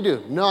 How'd you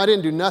do? No, I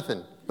didn't do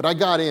nothing, but I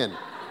got in.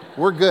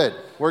 We're good.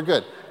 We're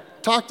good.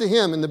 Talk to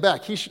him in the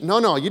back.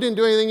 No, you didn't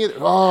do anything either.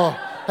 Oh,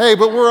 hey,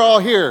 but we're all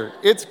here.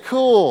 It's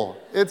cool.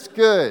 It's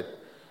good.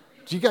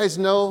 Do you guys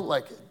know,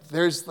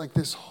 there's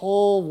this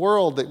whole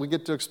world that we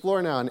get to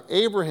explore now, and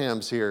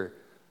Abraham's here.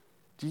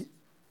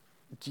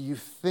 Do you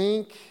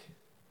think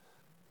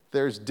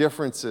there's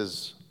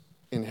differences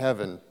in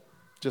heaven,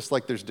 just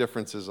like there's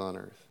differences on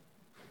earth?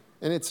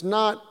 And it's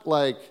not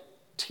like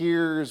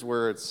tiers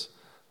where it's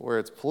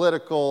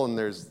political and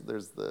there's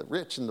the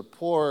rich and the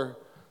poor,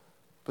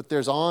 but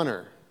there's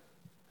honor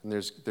and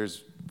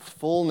there's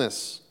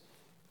fullness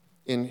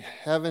in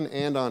heaven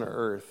and on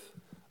earth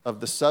of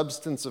the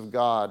substance of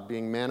God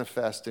being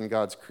manifest in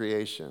God's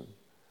creation.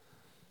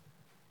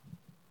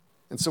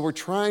 And so we're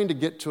trying to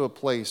get to a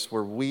place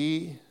where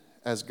we,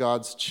 as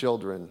God's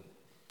children,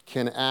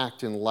 can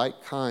act in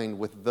like kind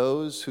with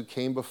those who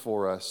came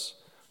before us,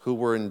 who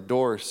were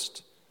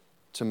endorsed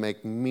to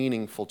make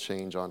meaningful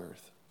change on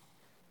earth.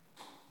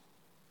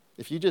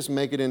 If you just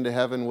make it into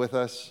heaven with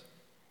us,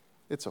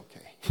 it's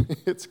okay.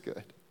 It's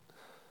good.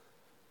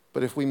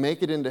 But if we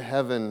make it into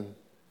heaven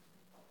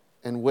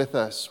and with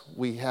us,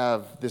 we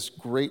have this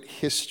great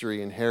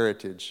history and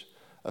heritage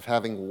of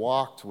having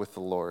walked with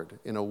the Lord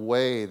in a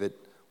way that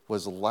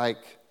was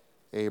like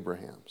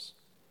Abraham's.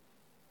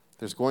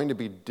 There's going to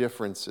be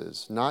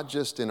differences, not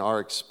just in our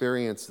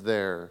experience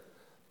there,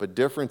 but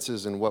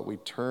differences in what we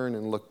turn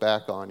and look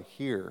back on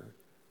here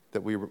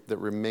that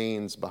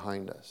remains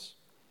behind us.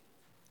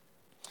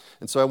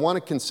 And so I want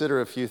to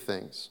consider a few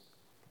things.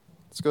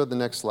 Let's go to the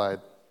next slide.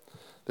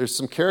 There's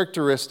some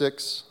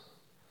characteristics,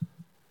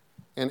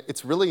 and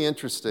it's really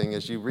interesting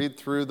as you read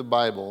through the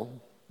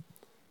Bible,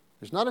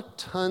 there's not a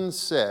ton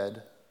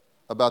said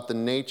about the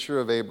nature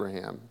of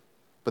Abraham,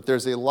 but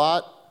there's a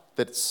lot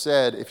that's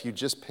said if you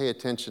just pay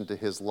attention to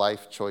his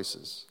life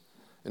choices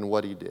and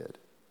what he did.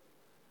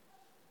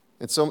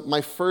 And so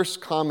my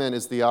first comment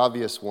is the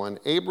obvious one.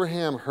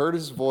 Abraham heard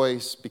his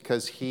voice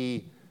because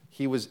he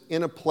was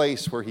in a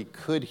place where he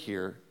could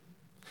hear.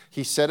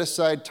 He set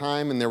aside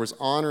time, and there was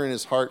honor in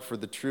his heart for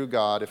the true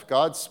God. If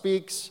God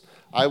speaks,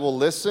 I will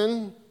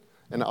listen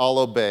and I'll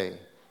obey.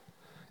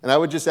 And I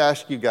would just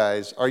ask you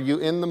guys, are you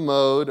in the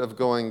mode of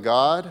going,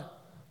 God,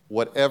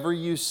 whatever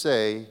you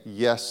say,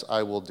 yes,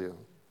 I will do?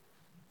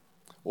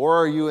 Or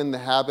are you in the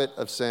habit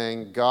of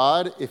saying,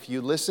 God, if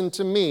you listen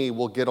to me,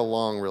 we'll get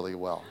along really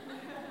well?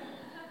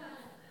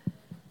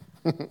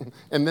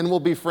 And then we'll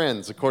be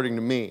friends, according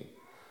to me.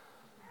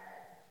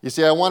 You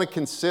see, I want to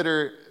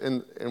consider,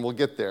 and we'll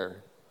get there,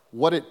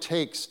 what it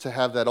takes to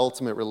have that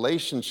ultimate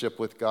relationship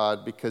with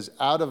God, because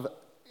out of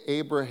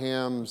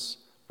Abraham's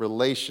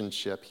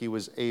relationship, he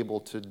was able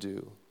to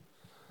do.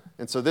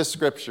 And so this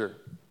scripture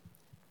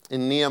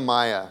in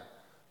Nehemiah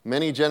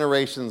Many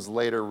generations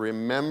later,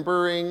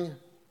 remembering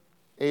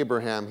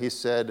Abraham, he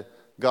said,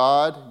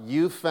 God,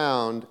 you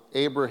found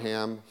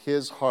Abraham,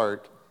 his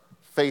heart,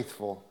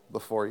 faithful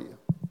before you.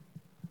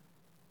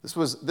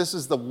 This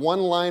is the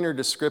one-liner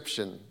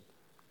description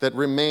that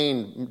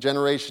remained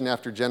generation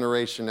after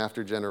generation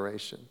after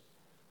generation.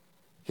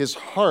 His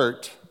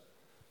heart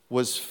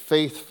was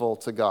faithful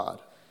to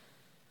God.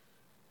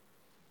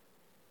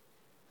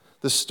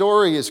 The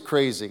story is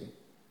crazy.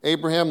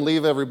 Abraham,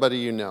 leave everybody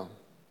you know.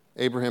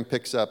 Abraham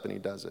picks up and he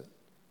does it.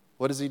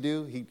 What does he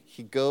do?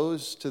 He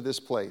goes to this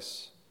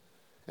place.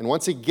 And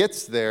once he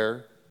gets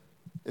there,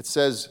 it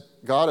says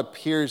God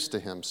appears to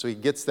him. So he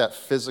gets that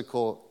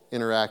physical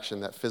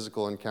interaction, that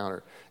physical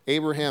encounter.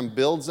 Abraham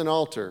builds an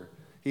altar.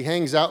 He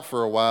hangs out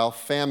for a while.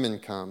 Famine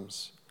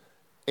comes.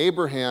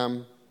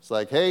 Abraham is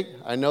like, hey,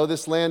 I know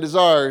this land is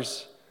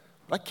ours,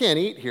 but I can't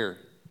eat here.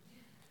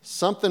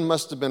 Something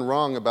must have been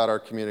wrong about our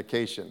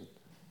communication.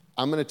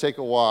 I'm going to take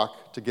a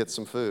walk to get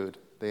some food.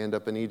 They end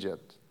up in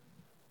Egypt.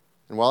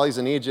 And while he's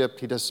in Egypt,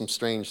 he does some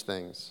strange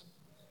things.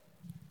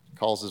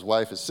 Calls his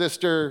wife his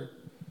sister.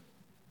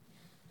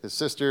 His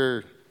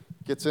sister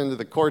gets into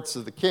the courts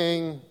of the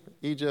king,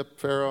 Egypt,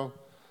 Pharaoh,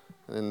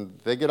 and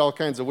they get all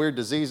kinds of weird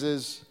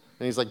diseases.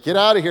 And he's like, get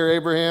out of here,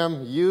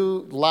 Abraham.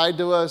 You lied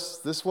to us.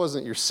 This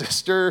wasn't your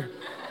sister.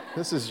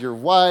 This is your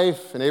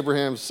wife. And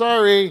Abraham's,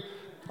 sorry,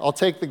 I'll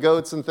take the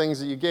goats and things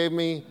that you gave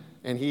me.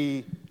 And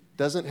he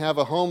doesn't have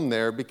a home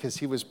there because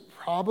he was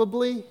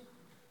probably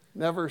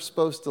never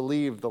supposed to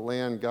leave the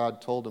land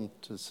God told him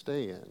to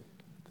stay in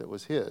that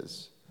was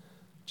his.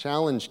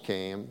 Challenge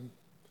came,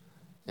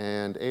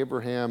 and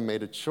Abraham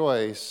made a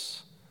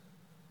choice,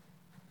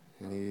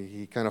 and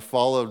he kind of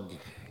followed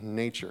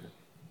nature.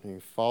 He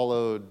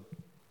followed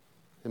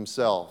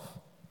himself.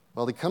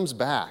 Well, he comes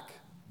back.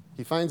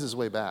 He finds his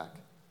way back.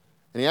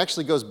 And he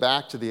actually goes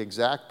back to the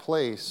exact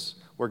place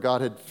where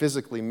God had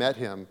physically met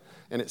him.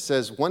 And it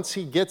says once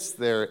he gets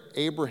there,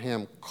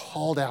 Abraham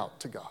called out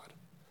to God.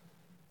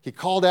 He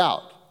called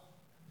out.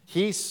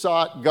 He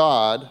sought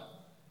God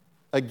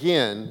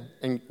again.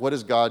 And what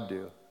does God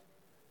do?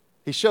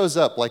 He shows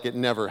up like it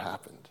never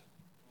happened.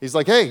 He's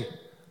like, hey,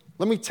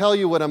 let me tell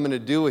you what I'm going to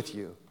do with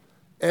you.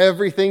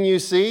 Everything you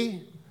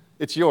see,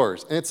 it's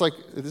yours. And it's like,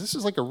 this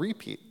is like a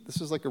repeat.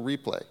 This is like a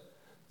replay.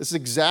 This is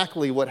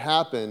exactly what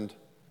happened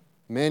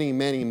many,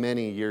 many,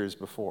 many years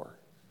before.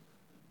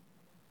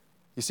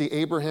 You see,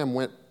 Abraham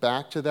went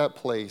back to that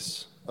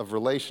place of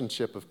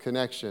relationship, of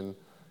connection.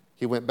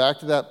 He went back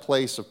to that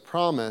place of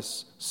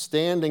promise,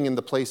 standing in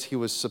the place he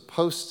was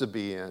supposed to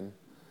be in.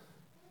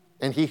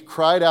 And he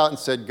cried out and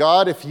said,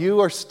 God, if you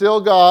are still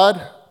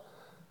God,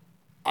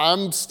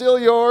 I'm still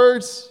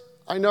yours.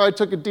 I know I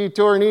took a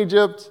detour in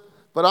Egypt,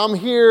 but I'm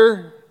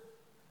here.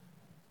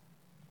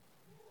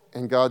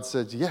 And God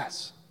said,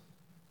 yes,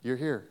 you're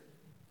here.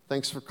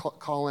 Thanks for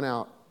calling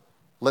out.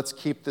 Let's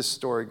keep this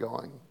story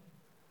going.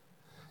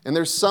 And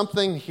there's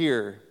something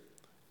here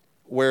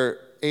where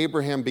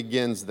Abraham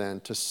begins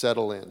then to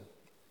settle in.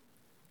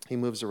 He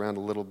moves around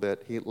a little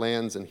bit. He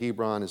lands in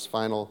Hebron, his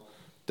final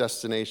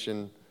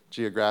destination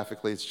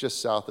geographically. It's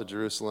just south of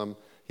Jerusalem.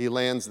 He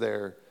lands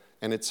there,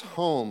 and it's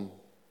home,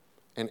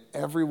 and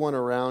everyone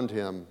around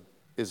him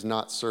is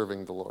not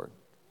serving the Lord.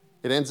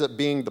 It ends up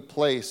being the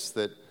place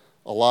that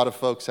a lot of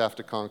folks have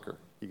to conquer.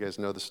 You guys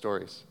know the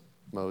stories.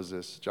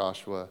 Moses,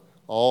 Joshua,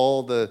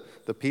 all the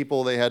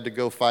people they had to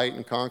go fight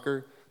and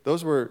conquer,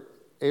 those were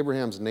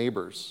Abraham's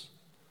neighbors.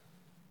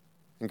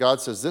 And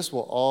God says, this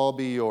will all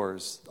be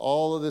yours.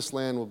 All of this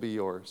land will be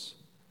yours.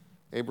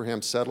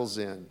 Abraham settles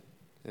in,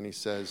 and he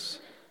says,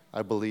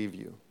 I believe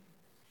you.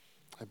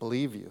 I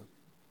believe you.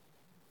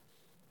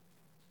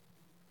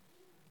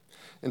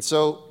 And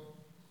so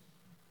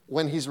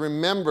when he's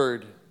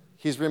remembered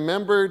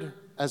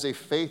as a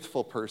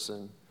faithful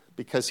person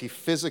because he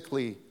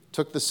physically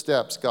took the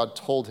steps God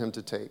told him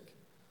to take.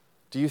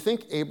 Do you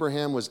think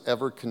Abraham was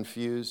ever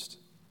confused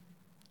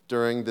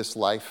during this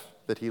life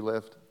that he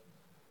lived?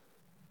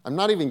 I'm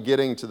not even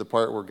getting to the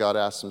part where God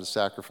asked him to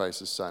sacrifice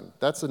his son.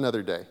 That's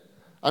another day.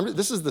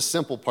 This is the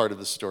simple part of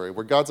the story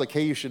where God's like,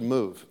 hey, you should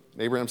move.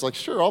 And Abraham's like,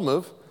 sure, I'll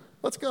move.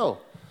 Let's go.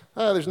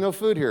 There's no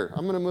food here.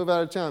 I'm going to move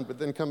out of town, but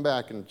then come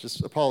back and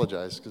just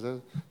apologize.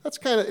 Because that's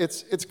kind of,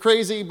 it's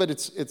crazy, but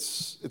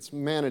it's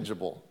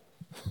manageable.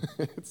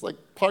 It's like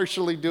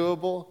partially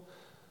doable.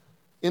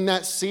 In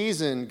that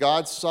season,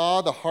 God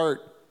saw the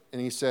heart,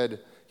 and he said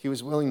he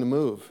was willing to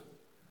move.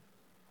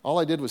 All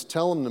I did was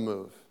tell him to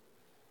move.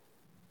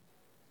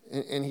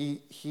 And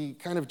he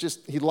kind of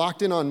he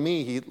locked in on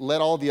me. He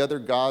let all the other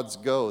gods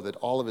go that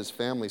all of his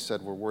family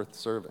said were worth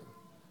serving.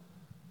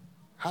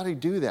 How did he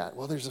do that?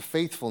 Well, there's a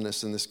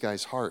faithfulness in this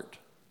guy's heart.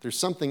 There's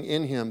something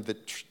in him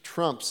that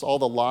trumps all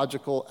the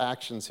logical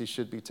actions he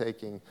should be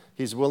taking.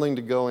 He's willing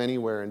to go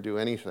anywhere and do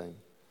anything.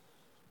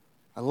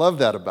 I love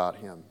that about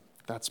him.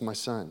 That's my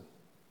son.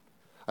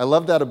 I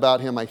love that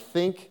about him. I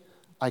think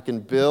I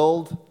can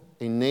build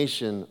a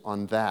nation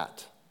on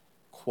that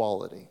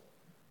quality.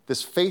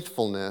 This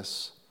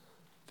faithfulness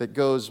that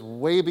goes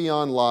way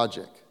beyond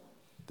logic,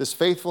 This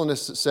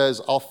faithfulness that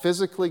says, I'll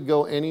physically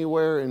go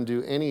anywhere and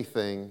do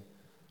anything,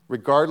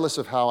 regardless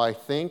of how I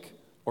think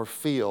or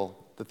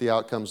feel that the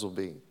outcomes will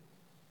be.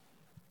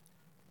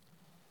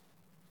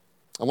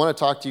 I want to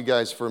talk to you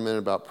guys for a minute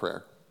about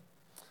prayer.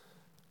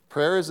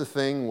 Prayer is a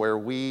thing where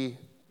we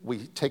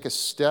take a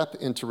step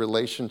into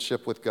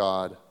relationship with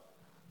God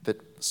that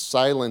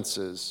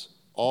silences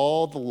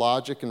all the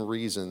logic and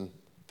reason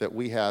that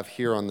we have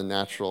here on the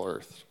natural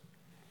earth.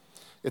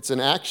 It's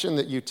an action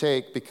that you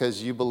take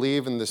because you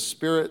believe in the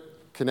spirit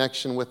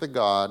connection with a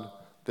God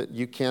that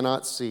you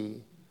cannot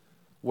see,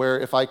 where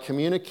if I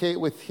communicate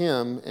with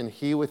him and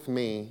he with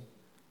me,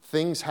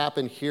 things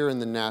happen here in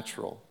the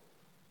natural.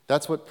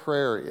 That's what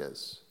prayer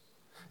is.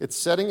 It's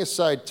setting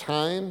aside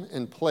time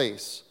and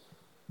place,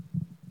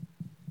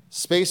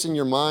 space in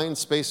your mind,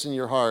 space in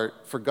your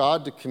heart, for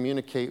God to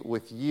communicate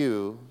with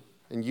you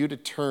and you to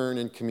turn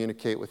and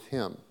communicate with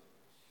him.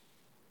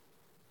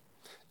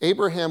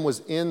 Abraham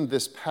was in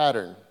this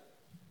pattern.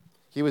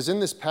 He was in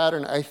this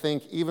pattern, I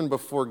think, even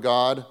before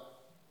God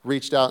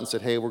reached out and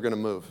said, hey, we're going to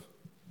move.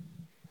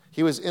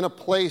 He was in a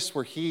place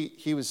where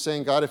he was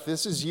saying, God, if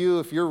this is you,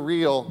 if you're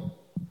real,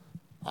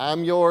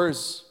 I'm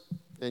yours,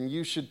 and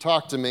you should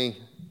talk to me.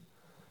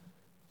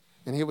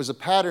 And it was a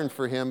pattern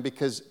for him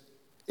because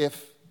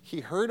if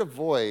he heard a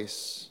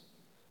voice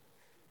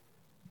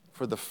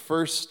for the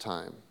first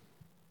time,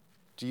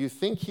 do you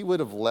think he would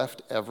have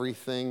left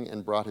everything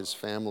and brought his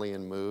family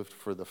and moved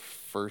for the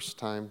first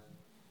time?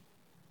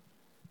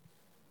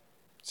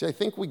 See, I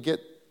think we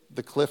get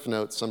the cliff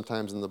notes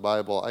sometimes in the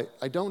Bible.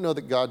 I don't know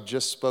that God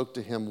just spoke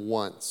to him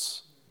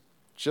once,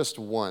 just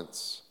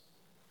once.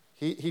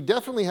 He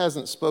definitely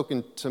hasn't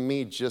spoken to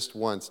me just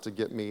once to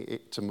get me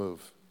to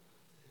move.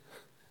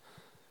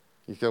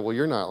 You go, well,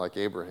 you're not like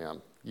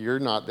Abraham. You're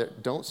not there.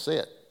 Don't say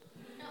it.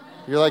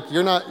 You're like,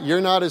 you're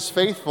not as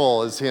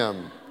faithful as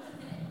him.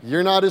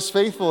 You're not as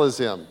faithful as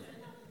him.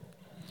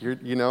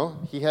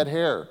 He had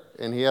hair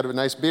and he had a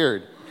nice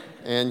beard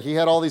and he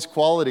had all these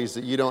qualities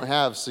that you don't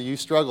have, so you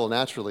struggle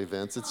naturally,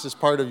 Vince. It's just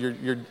part of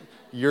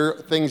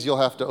your things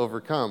you'll have to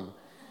overcome.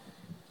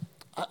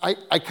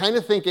 I kind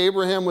of think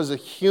Abraham was a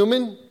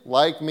human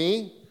like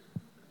me.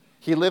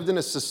 He lived in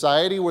a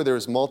society where there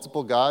was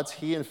multiple gods.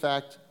 He, in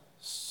fact,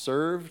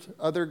 served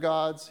other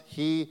gods.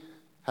 He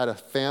had a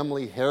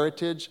family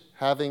heritage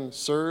having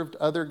served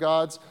other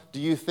gods. Do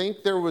you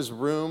think there was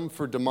room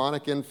for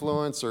demonic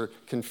influence or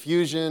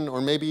confusion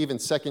or maybe even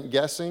second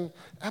guessing?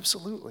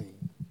 Absolutely.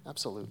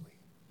 Absolutely.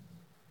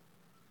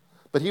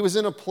 But he was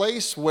in a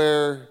place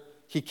where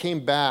he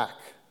came back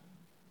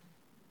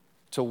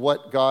to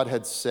what God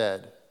had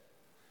said.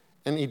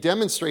 And he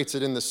demonstrates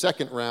it in the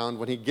second round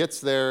when he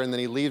gets there and then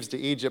he leaves to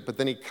Egypt, but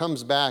then he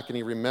comes back and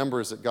he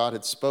remembers that God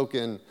had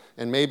spoken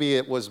and maybe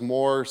it was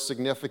more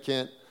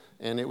significant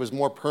and it was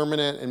more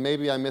permanent and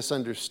maybe I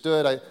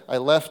misunderstood. I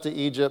left to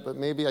Egypt, but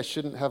maybe I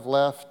shouldn't have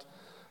left.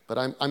 But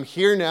I'm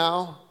here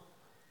now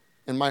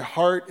and my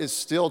heart is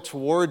still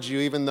towards you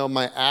even though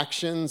my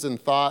actions and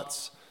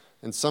thoughts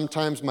and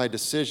sometimes my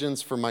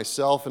decisions for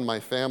myself and my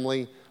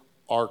family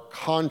are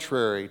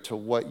contrary to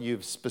what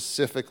you've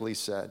specifically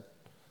said.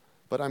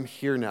 But I'm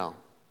here now.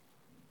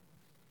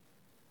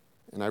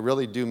 And I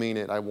really do mean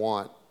it. I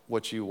want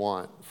what you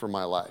want for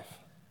my life.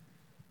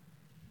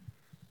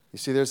 You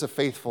see, there's a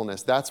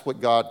faithfulness. That's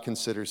what God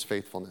considers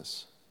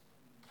faithfulness.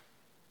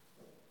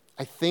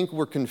 I think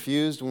we're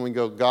confused when we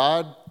go,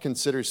 God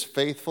considers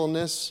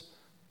faithfulness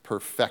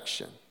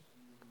perfection.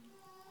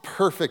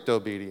 Perfect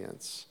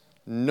obedience.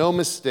 No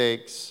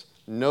mistakes.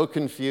 No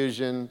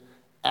confusion.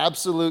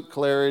 Absolute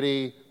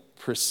clarity.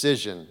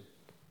 Precision.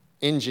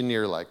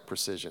 Engineer-like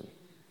precision.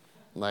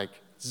 Like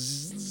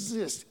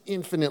just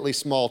infinitely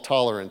small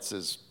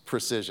tolerances,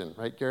 precision.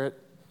 Right, Garrett?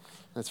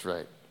 That's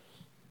right.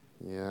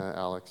 Yeah,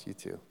 Alex, you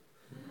too.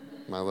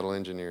 My little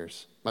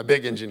engineers. My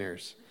big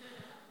engineers.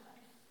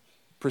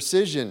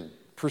 Precision.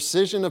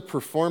 Precision of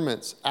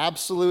performance.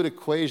 Absolute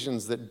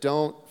equations that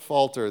don't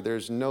falter.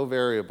 There's no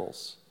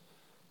variables.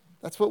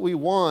 That's what we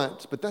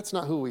want, but that's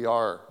not who we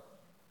are.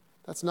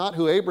 That's not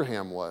who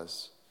Abraham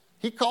was.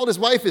 He called his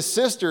wife his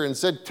sister and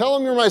said, tell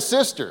him you're my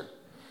sister.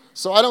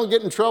 So I don't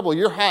get in trouble.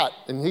 You're hot,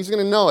 and he's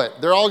going to know it.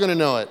 They're all going to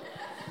know it.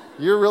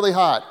 You're really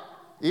hot,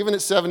 even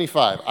at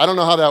 75. I don't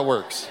know how that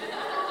works.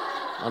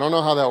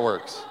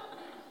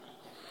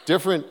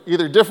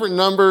 Either different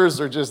numbers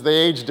or just they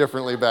age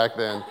differently back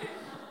then.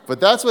 But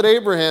that's what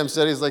Abraham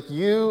said. He's like,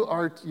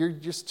 you're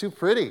just too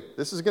pretty.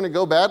 This is going to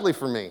go badly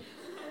for me.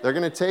 They're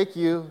going to take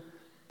you.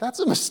 That's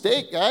a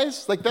mistake,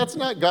 guys. Like, that's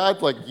not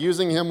God, like,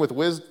 using him with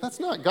wisdom.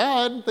 That's not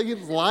God. Like,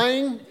 he's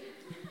lying.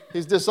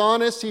 He's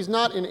dishonest. He's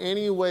not in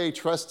any way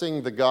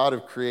trusting the God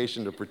of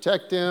creation to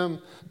protect him.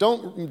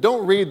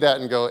 Don't read that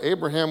and go,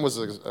 Abraham was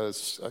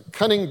a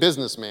cunning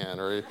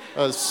businessman or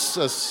a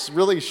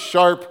really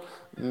sharp,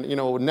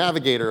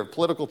 navigator of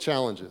political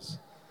challenges.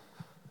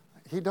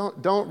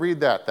 Don't read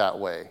that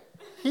way.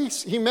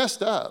 He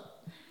messed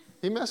up.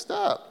 He messed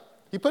up.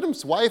 He put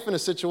his wife in a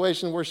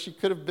situation where she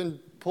could have been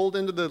pulled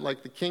into the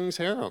king's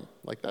harem.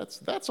 Like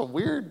that's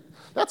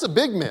a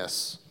big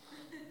miss.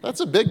 That's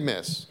a big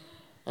miss.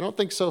 I don't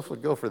think Soph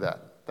would go for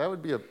that. That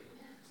would be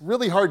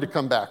really hard to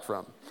come back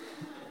from.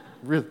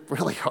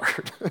 Really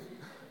hard.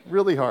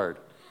 Really hard.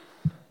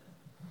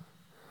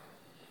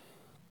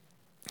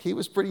 He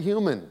was pretty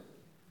human.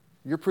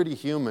 You're pretty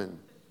human.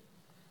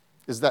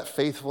 Is that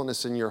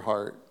faithfulness in your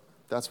heart?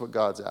 That's what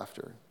God's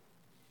after.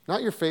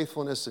 Not your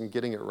faithfulness in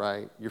getting it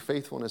right. Your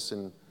faithfulness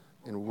in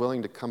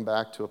willing to come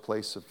back to a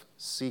place of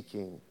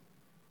seeking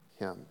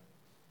him.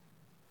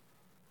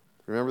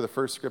 Remember the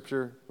first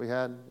scripture we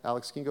had?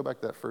 Alex, can you go back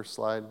to that first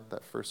slide,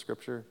 that first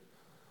scripture?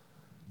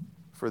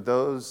 For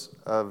those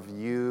of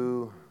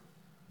you,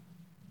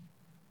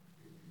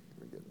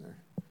 we're getting there.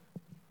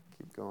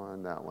 Keep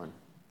going, that one.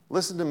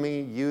 Listen to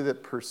me, you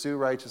that pursue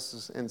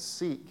righteousness and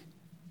seek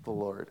the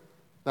Lord.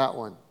 That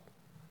one.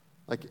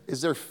 Like,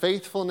 is there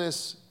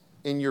faithfulness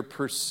in your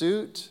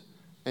pursuit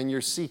and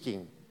your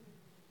seeking?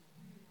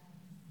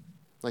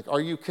 Like,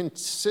 are you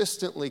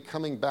consistently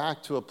coming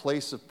back to a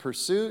place of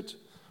pursuit,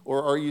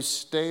 or are you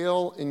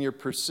stale in your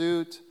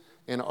pursuit,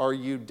 and are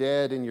you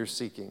dead in your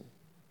seeking?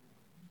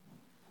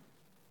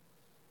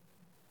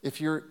 If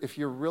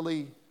you're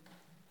really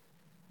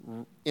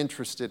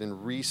interested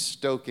in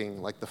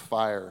restoking like the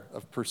fire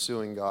of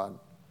pursuing God,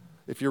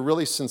 if you're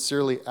really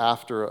sincerely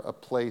after a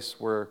place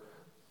where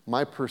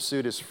my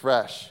pursuit is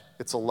fresh,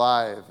 it's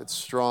alive, it's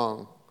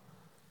strong,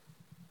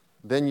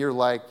 then you're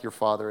like your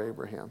father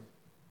Abraham.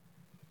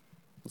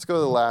 Let's go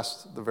to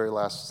the very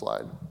last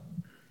slide.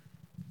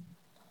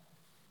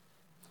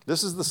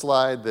 This is the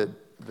slide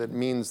that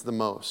means the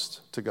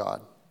most to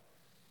God.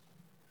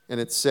 And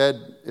it's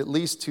said at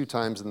least 2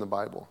 times in the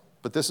Bible.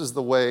 But this is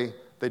the way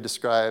they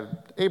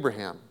described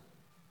Abraham.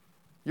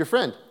 Your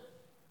friend.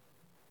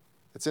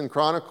 It's in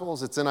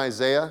Chronicles, it's in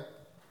Isaiah.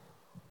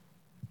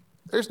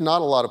 There's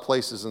not a lot of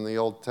places in the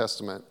Old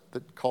Testament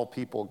that call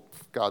people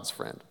God's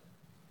friend.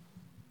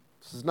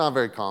 This is not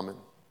very common.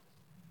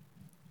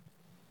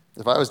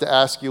 If I was to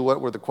ask you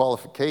what were the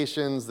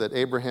qualifications that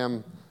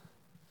Abraham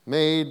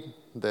made,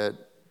 that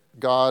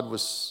God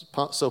was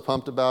so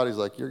pumped about, he's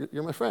like,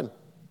 you're my friend.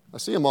 I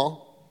see them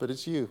all, but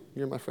it's you.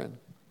 You're my friend.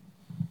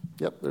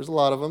 Yep, there's a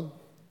lot of them.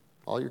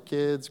 All your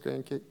kids,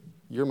 grandkids,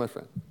 you're my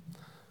friend.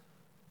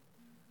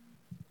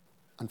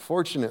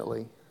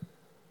 Unfortunately,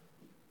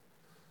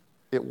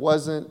 it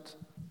wasn't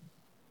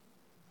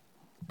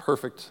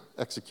perfect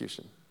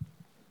execution.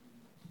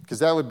 Because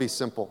that would be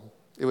simple.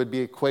 It would be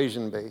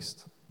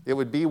equation-based. It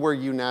would be where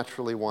you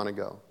naturally want to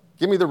go.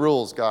 Give me the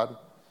rules, God.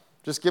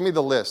 Just give me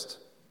the list.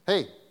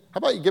 Hey, how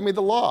about you give me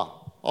the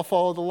law? I'll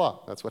follow the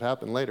law. That's what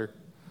happened later.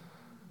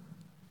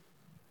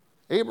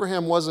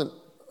 Abraham wasn't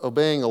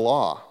obeying a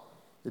law.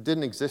 It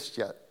didn't exist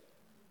yet.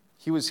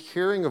 He was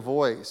hearing a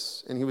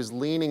voice, and he was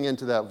leaning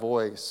into that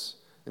voice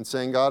and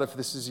saying, God, if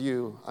this is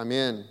you, I'm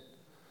in.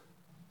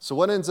 So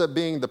what ends up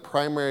being the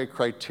primary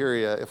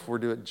criteria if we're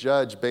to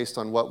judge based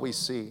on what we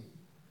see?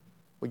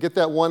 We get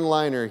that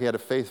one-liner, he had a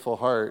faithful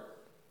heart.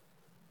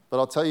 But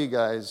I'll tell you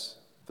guys,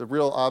 the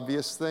real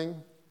obvious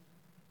thing,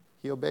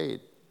 he obeyed.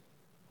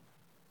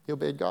 He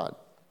obeyed God.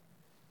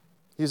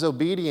 He's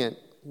obedient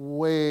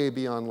way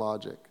beyond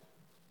logic.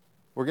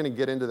 We're going to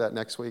get into that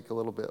next week a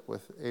little bit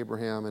with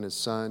Abraham and his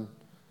son.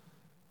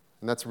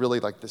 And that's really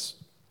like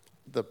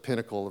the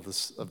pinnacle of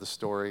the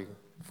story.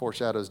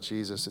 Foreshadows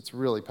Jesus. It's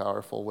really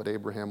powerful what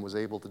Abraham was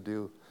able to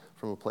do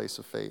from a place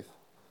of faith.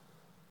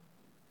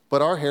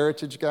 But our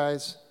heritage,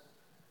 guys,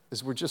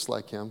 is we're just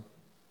like him.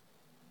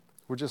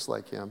 We're just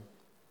like him.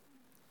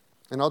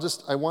 And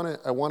I want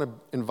to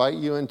invite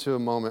you into a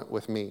moment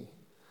with me.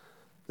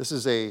 This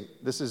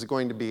is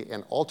going to be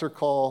an altar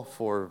call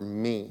for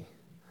me.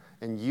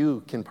 And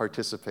you can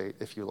participate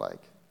if you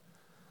like.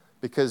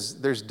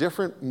 Because there's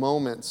different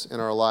moments in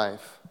our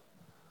life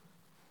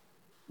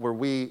where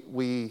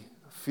we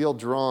feel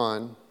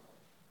drawn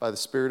by the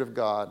Spirit of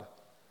God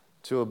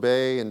to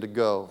obey and to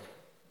go.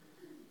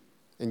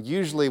 And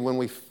usually when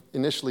we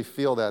initially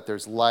feel that,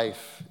 there's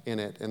life in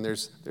it, and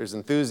there's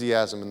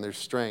enthusiasm and there's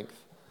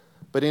strength.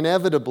 But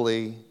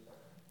inevitably,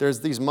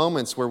 there's these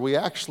moments where we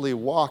actually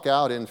walk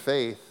out in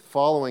faith,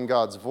 following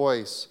God's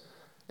voice,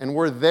 and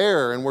we're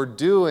there and we're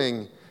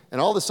doing, and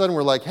all of a sudden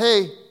we're like,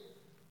 hey,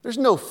 there's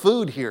no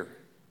food here.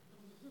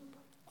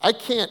 I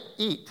can't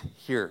eat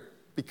here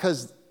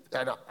because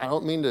I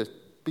don't mean to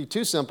be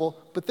too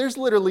simple, but there's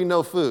literally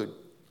no food.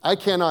 I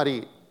cannot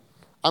eat.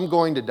 I'm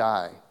going to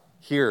die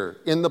here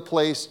in the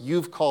place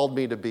you've called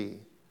me to be.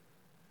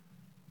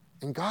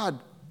 And God,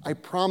 I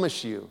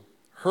promise you,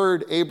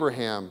 heard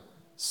Abraham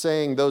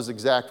saying those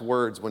exact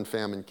words when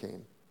famine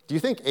came. Do you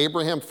think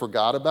Abraham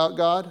forgot about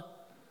God?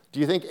 Do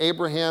you think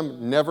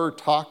Abraham never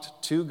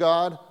talked to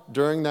God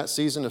during that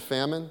season of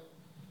famine?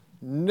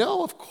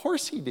 No, of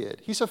course he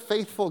did. He's a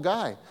faithful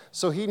guy.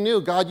 So he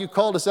knew, God, you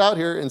called us out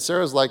here. And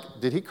Sarah's like,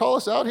 did he call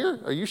us out here?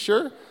 Are you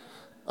sure?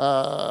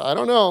 I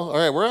don't know. All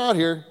right, we're out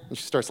here. And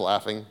she starts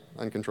laughing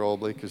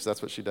uncontrollably because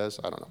that's what she does.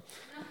 I don't know.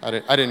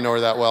 I didn't know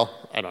her that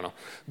well. I don't know.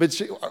 But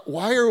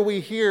why are we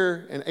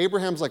here? And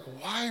Abraham's like,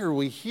 why are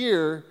we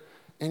here?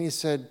 And he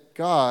said,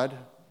 God,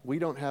 we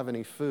don't have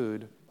any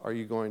food. Are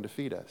you going to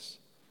feed us?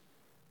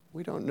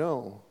 We don't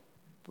know.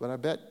 But I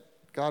bet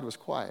God was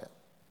quiet.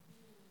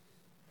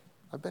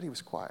 I bet he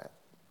was quiet.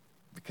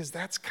 Because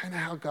that's kind of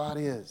how God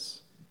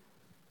is.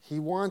 He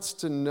wants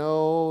to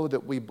know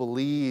that we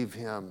believe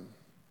him.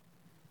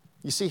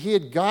 You see, he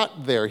had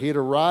got there. He had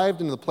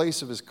arrived in the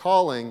place of his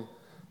calling,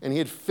 and he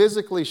had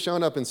physically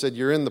shown up and said,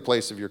 you're in the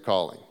place of your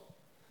calling.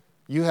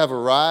 You have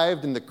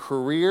arrived in the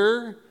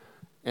career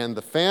and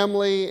the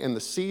family and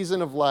the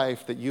season of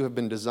life that you have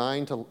been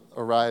designed to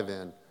arrive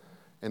in.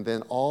 And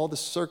then all the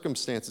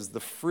circumstances, the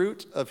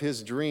fruit of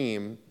his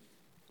dream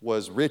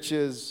was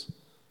riches,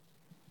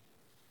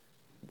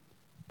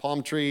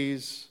 palm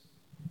trees,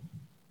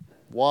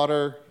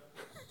 water.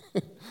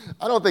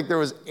 I don't think there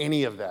was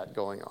any of that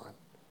going on.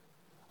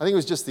 I think it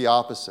was just the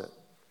opposite.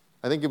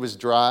 I think it was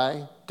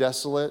dry,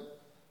 desolate.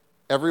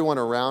 Everyone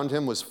around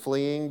him was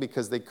fleeing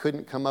because they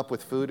couldn't come up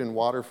with food and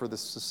water for the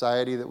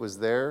society that was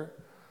there.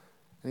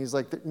 And he's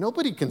like,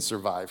 nobody can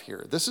survive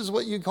here. This is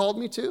what you called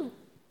me to?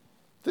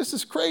 This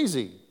is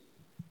crazy.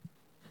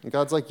 And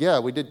God's like, yeah,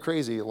 we did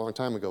crazy a long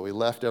time ago. We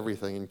left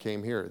everything and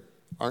came here.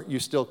 Aren't you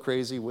still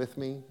crazy with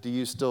me? Do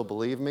you still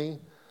believe me?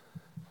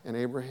 And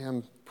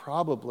Abraham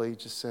probably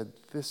just said,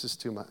 this is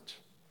too much.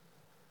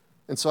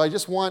 And so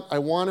I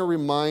want to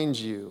remind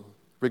you,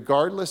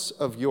 regardless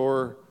of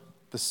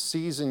the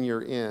season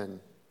you're in,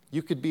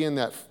 you could be in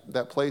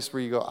that place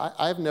where you go,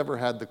 I've never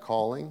had the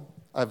calling.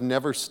 I've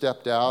never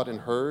stepped out and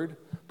heard,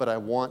 but I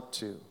want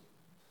to.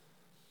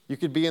 You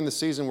could be in the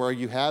season where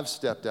you have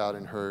stepped out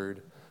and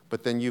heard,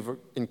 but then you've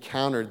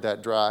encountered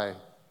that dry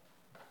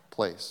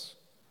place.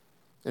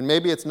 And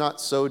maybe it's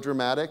not so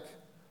dramatic,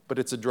 but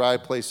it's a dry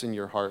place in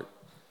your heart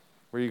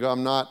where you go,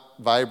 I'm not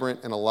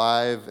vibrant and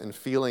alive and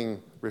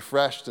feeling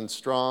refreshed and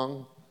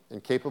strong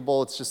and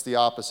capable. It's just the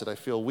opposite. I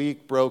feel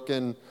weak,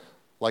 broken,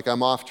 like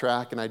I'm off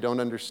track, and I don't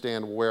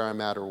understand where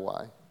I'm at or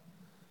why.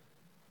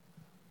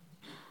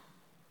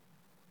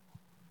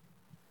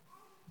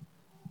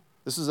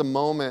 This is a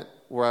moment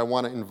where I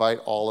want to invite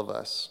all of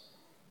us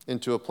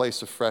into a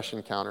place of fresh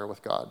encounter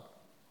with God.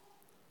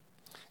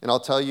 And I'll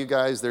tell you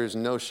guys, there's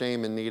no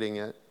shame in needing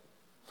it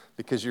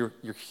because you're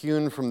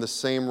hewn from the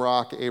same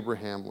rock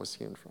Abraham was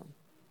hewn from.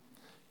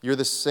 You're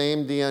the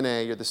same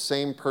DNA, you're the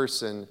same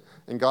person,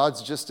 and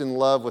God's just in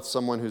love with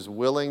someone who's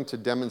willing to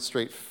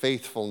demonstrate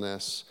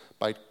faithfulness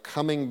by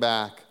coming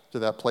back to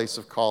that place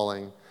of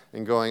calling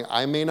and going,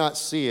 I may not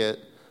see it,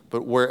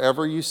 but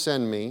wherever you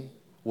send me,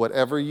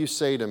 whatever you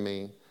say to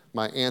me,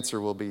 my answer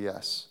will be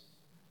yes.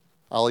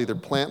 I'll either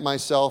plant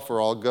myself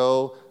or I'll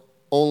go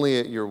only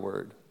at your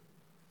word.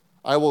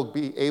 I will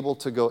be able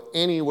to go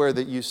anywhere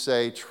that you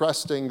say,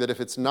 trusting that if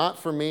it's not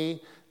for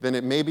me,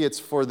 then maybe it's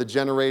for the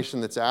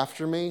generation that's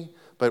after me.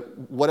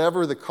 But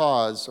whatever the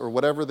cause or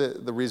whatever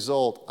the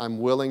result, I'm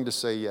willing to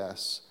say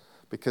yes.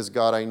 Because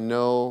God, I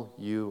know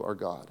you are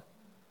God.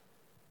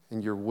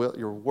 And you're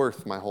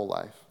worth my whole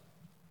life.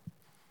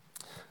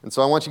 And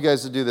so I want you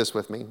guys to do this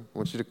with me. I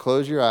want you to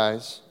close your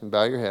eyes and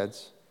bow your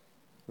heads.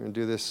 We're going to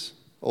do this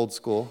old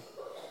school.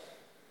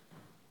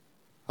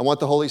 I want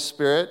the Holy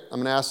Spirit. I'm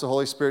going to ask the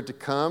Holy Spirit to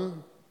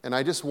come. And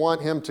I just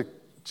want him to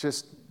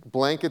just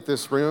blanket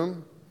this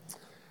room.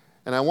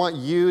 And I want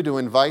you to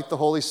invite the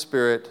Holy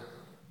Spirit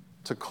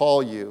to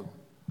call you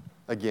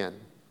again.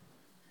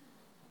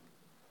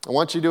 I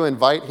want you to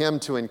invite him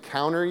to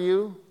encounter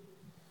you.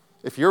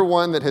 If you're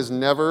one that has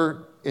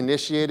never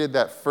initiated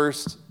that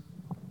first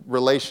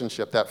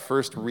relationship, that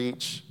first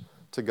reach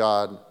to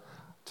God,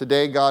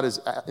 today God is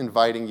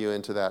inviting you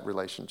into that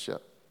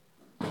relationship.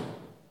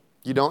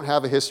 You don't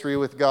have a history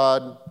with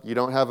God. You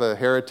don't have a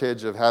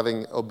heritage of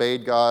having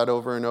obeyed God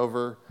over and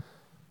over.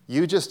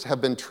 You just have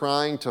been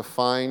trying to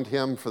find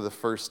him for the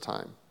first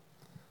time.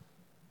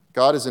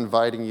 God is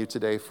inviting you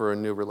today for a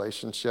new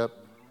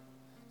relationship,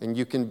 and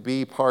you can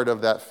be part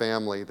of that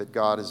family that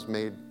God has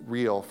made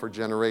real for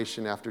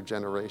generation after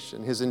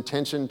generation. His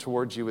intention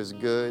towards you is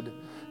good.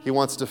 He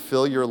wants to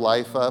fill your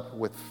life up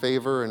with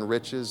favor and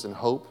riches and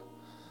hope.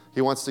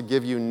 He wants to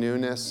give you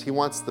newness. He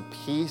wants the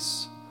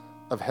peace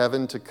of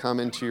heaven to come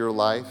into your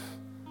life.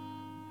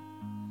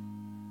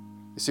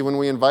 You see, when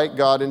we invite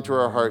God into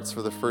our hearts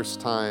for the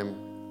first time,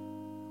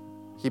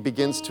 he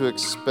begins to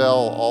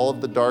expel all of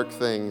the dark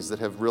things that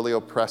have really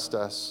oppressed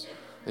us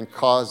and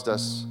caused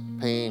us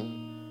pain.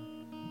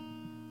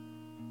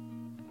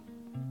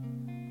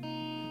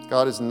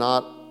 God is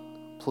not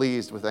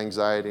pleased with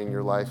anxiety in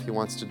your life. He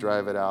wants to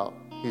drive it out.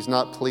 He's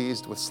not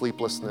pleased with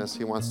sleeplessness.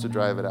 He wants to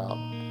drive it out.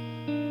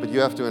 But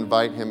you have to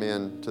invite him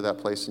in to that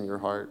place in your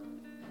heart.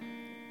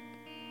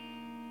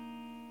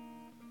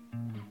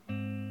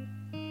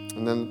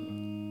 And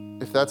then,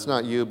 if that's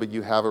not you, but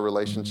you have a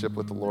relationship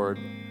with the Lord,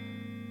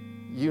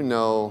 you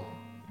know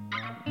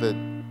that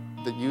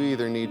you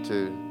either need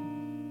to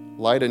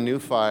light a new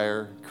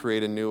fire,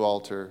 create a new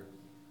altar,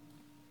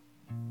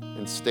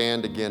 and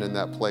stand again in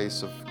that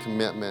place of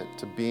commitment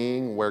to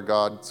being where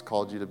God's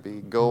called you to be,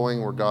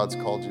 going where God's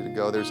called you to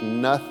go. There's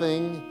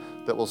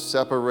nothing that will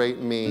separate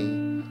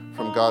me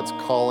from God's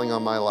calling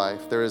on my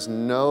life. There is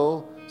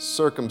no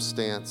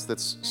circumstance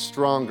that's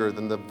stronger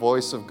than the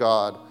voice of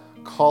God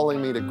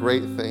calling me to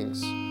great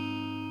things.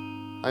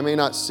 I may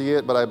not see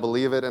it, but I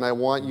believe it, and I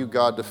want you,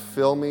 God, to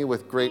fill me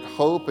with great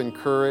hope and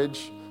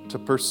courage to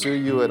pursue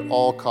you at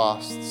all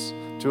costs,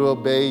 to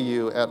obey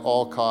you at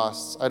all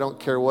costs. I don't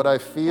care what I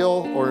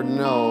feel or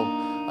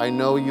know. I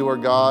know you are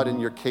God and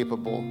you're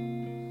capable.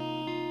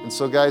 And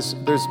so, guys,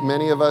 there's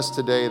many of us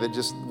today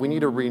that we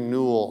need a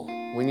renewal.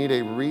 We need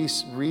a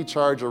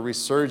recharge or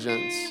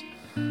resurgence.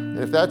 And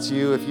if that's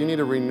you, if you need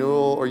a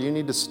renewal or you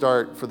need to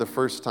start for the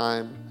first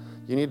time,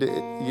 you need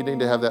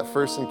to have that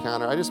first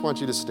encounter. I just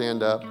want you to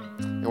stand up.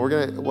 And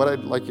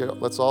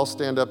let's all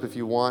stand up if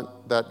you want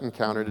that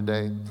encounter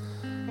today.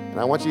 And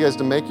I want you guys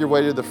to make your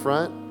way to the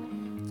front.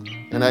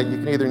 And you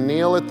can either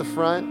kneel at the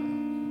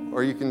front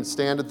or you can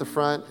stand at the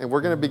front. And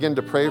we're going to begin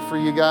to pray for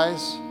you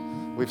guys.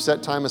 We've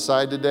set time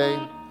aside today.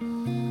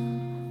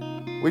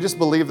 We just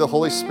believe the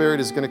Holy Spirit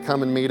is going to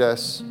come and meet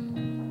us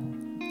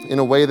in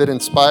a way that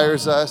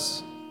inspires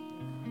us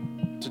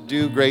to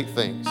do great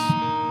things,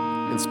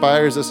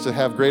 inspires us to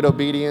have great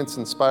obedience,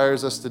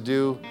 inspires us to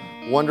do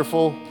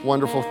wonderful,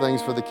 wonderful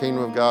things for the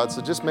kingdom of God.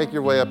 So just make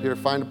your way up here,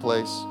 find a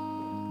place.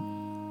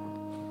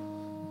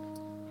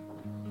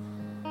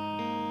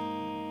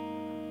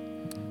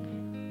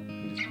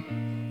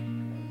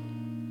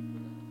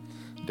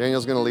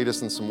 Daniel's going to lead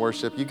us in some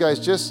worship. You guys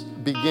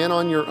just begin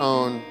on your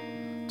own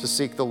to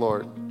seek the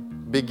Lord.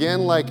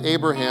 Begin like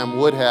Abraham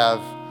would have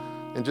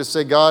and just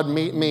say, God,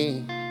 meet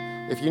me.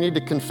 If you need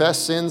to confess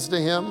sins to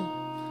him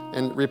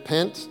and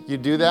repent, you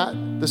do that.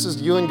 This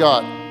is you and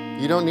God.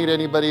 You don't need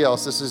anybody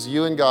else. This is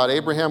you and God.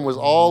 Abraham was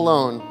all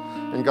alone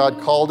and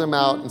God called him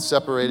out and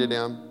separated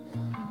him.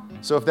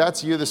 So if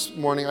that's you this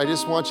morning, I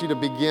just want you to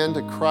begin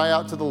to cry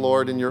out to the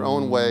Lord in your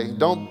own way.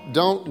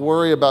 Don't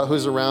worry about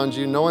who's around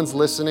you. No one's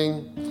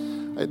listening.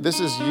 This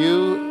is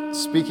you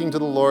speaking to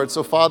the Lord.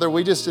 So, Father,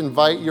 we just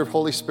invite your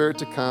Holy Spirit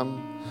to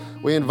come.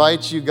 We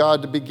invite you,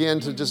 God, to begin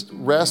to just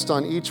rest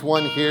on each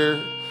one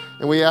here.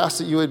 And we ask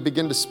that you would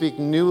begin to speak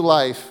new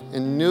life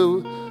and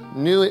new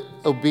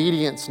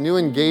obedience, new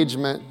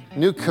engagement,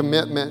 new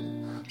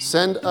commitment.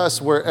 Send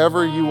us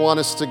wherever you want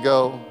us to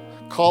go.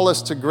 Call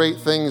us to great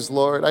things,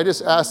 Lord. I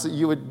just ask that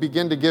you would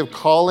begin to give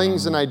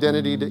callings and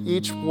identity to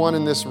each one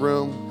in this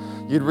room.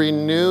 You'd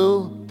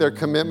renew their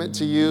commitment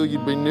to you.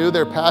 You'd renew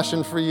their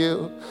passion for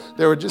you.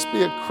 There would just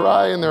be a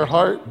cry in their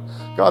heart,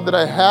 God, that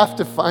I have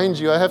to find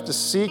you. I have to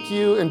seek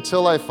you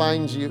until I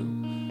find you.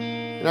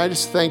 And I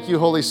just thank you,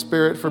 Holy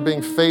Spirit, for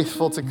being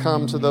faithful to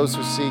come to those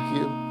who seek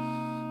you.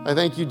 I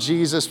thank you,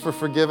 Jesus, for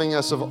forgiving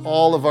us of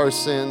all of our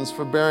sins,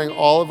 for bearing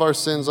all of our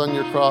sins on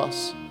your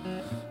cross.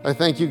 I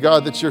thank you,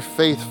 God, that you're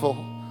faithful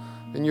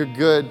and you're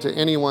good to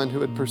anyone who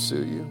would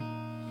pursue you.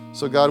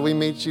 So, God, we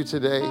meet you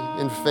today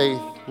in faith.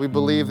 We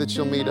believe that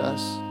you'll meet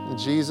us. In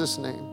Jesus' name.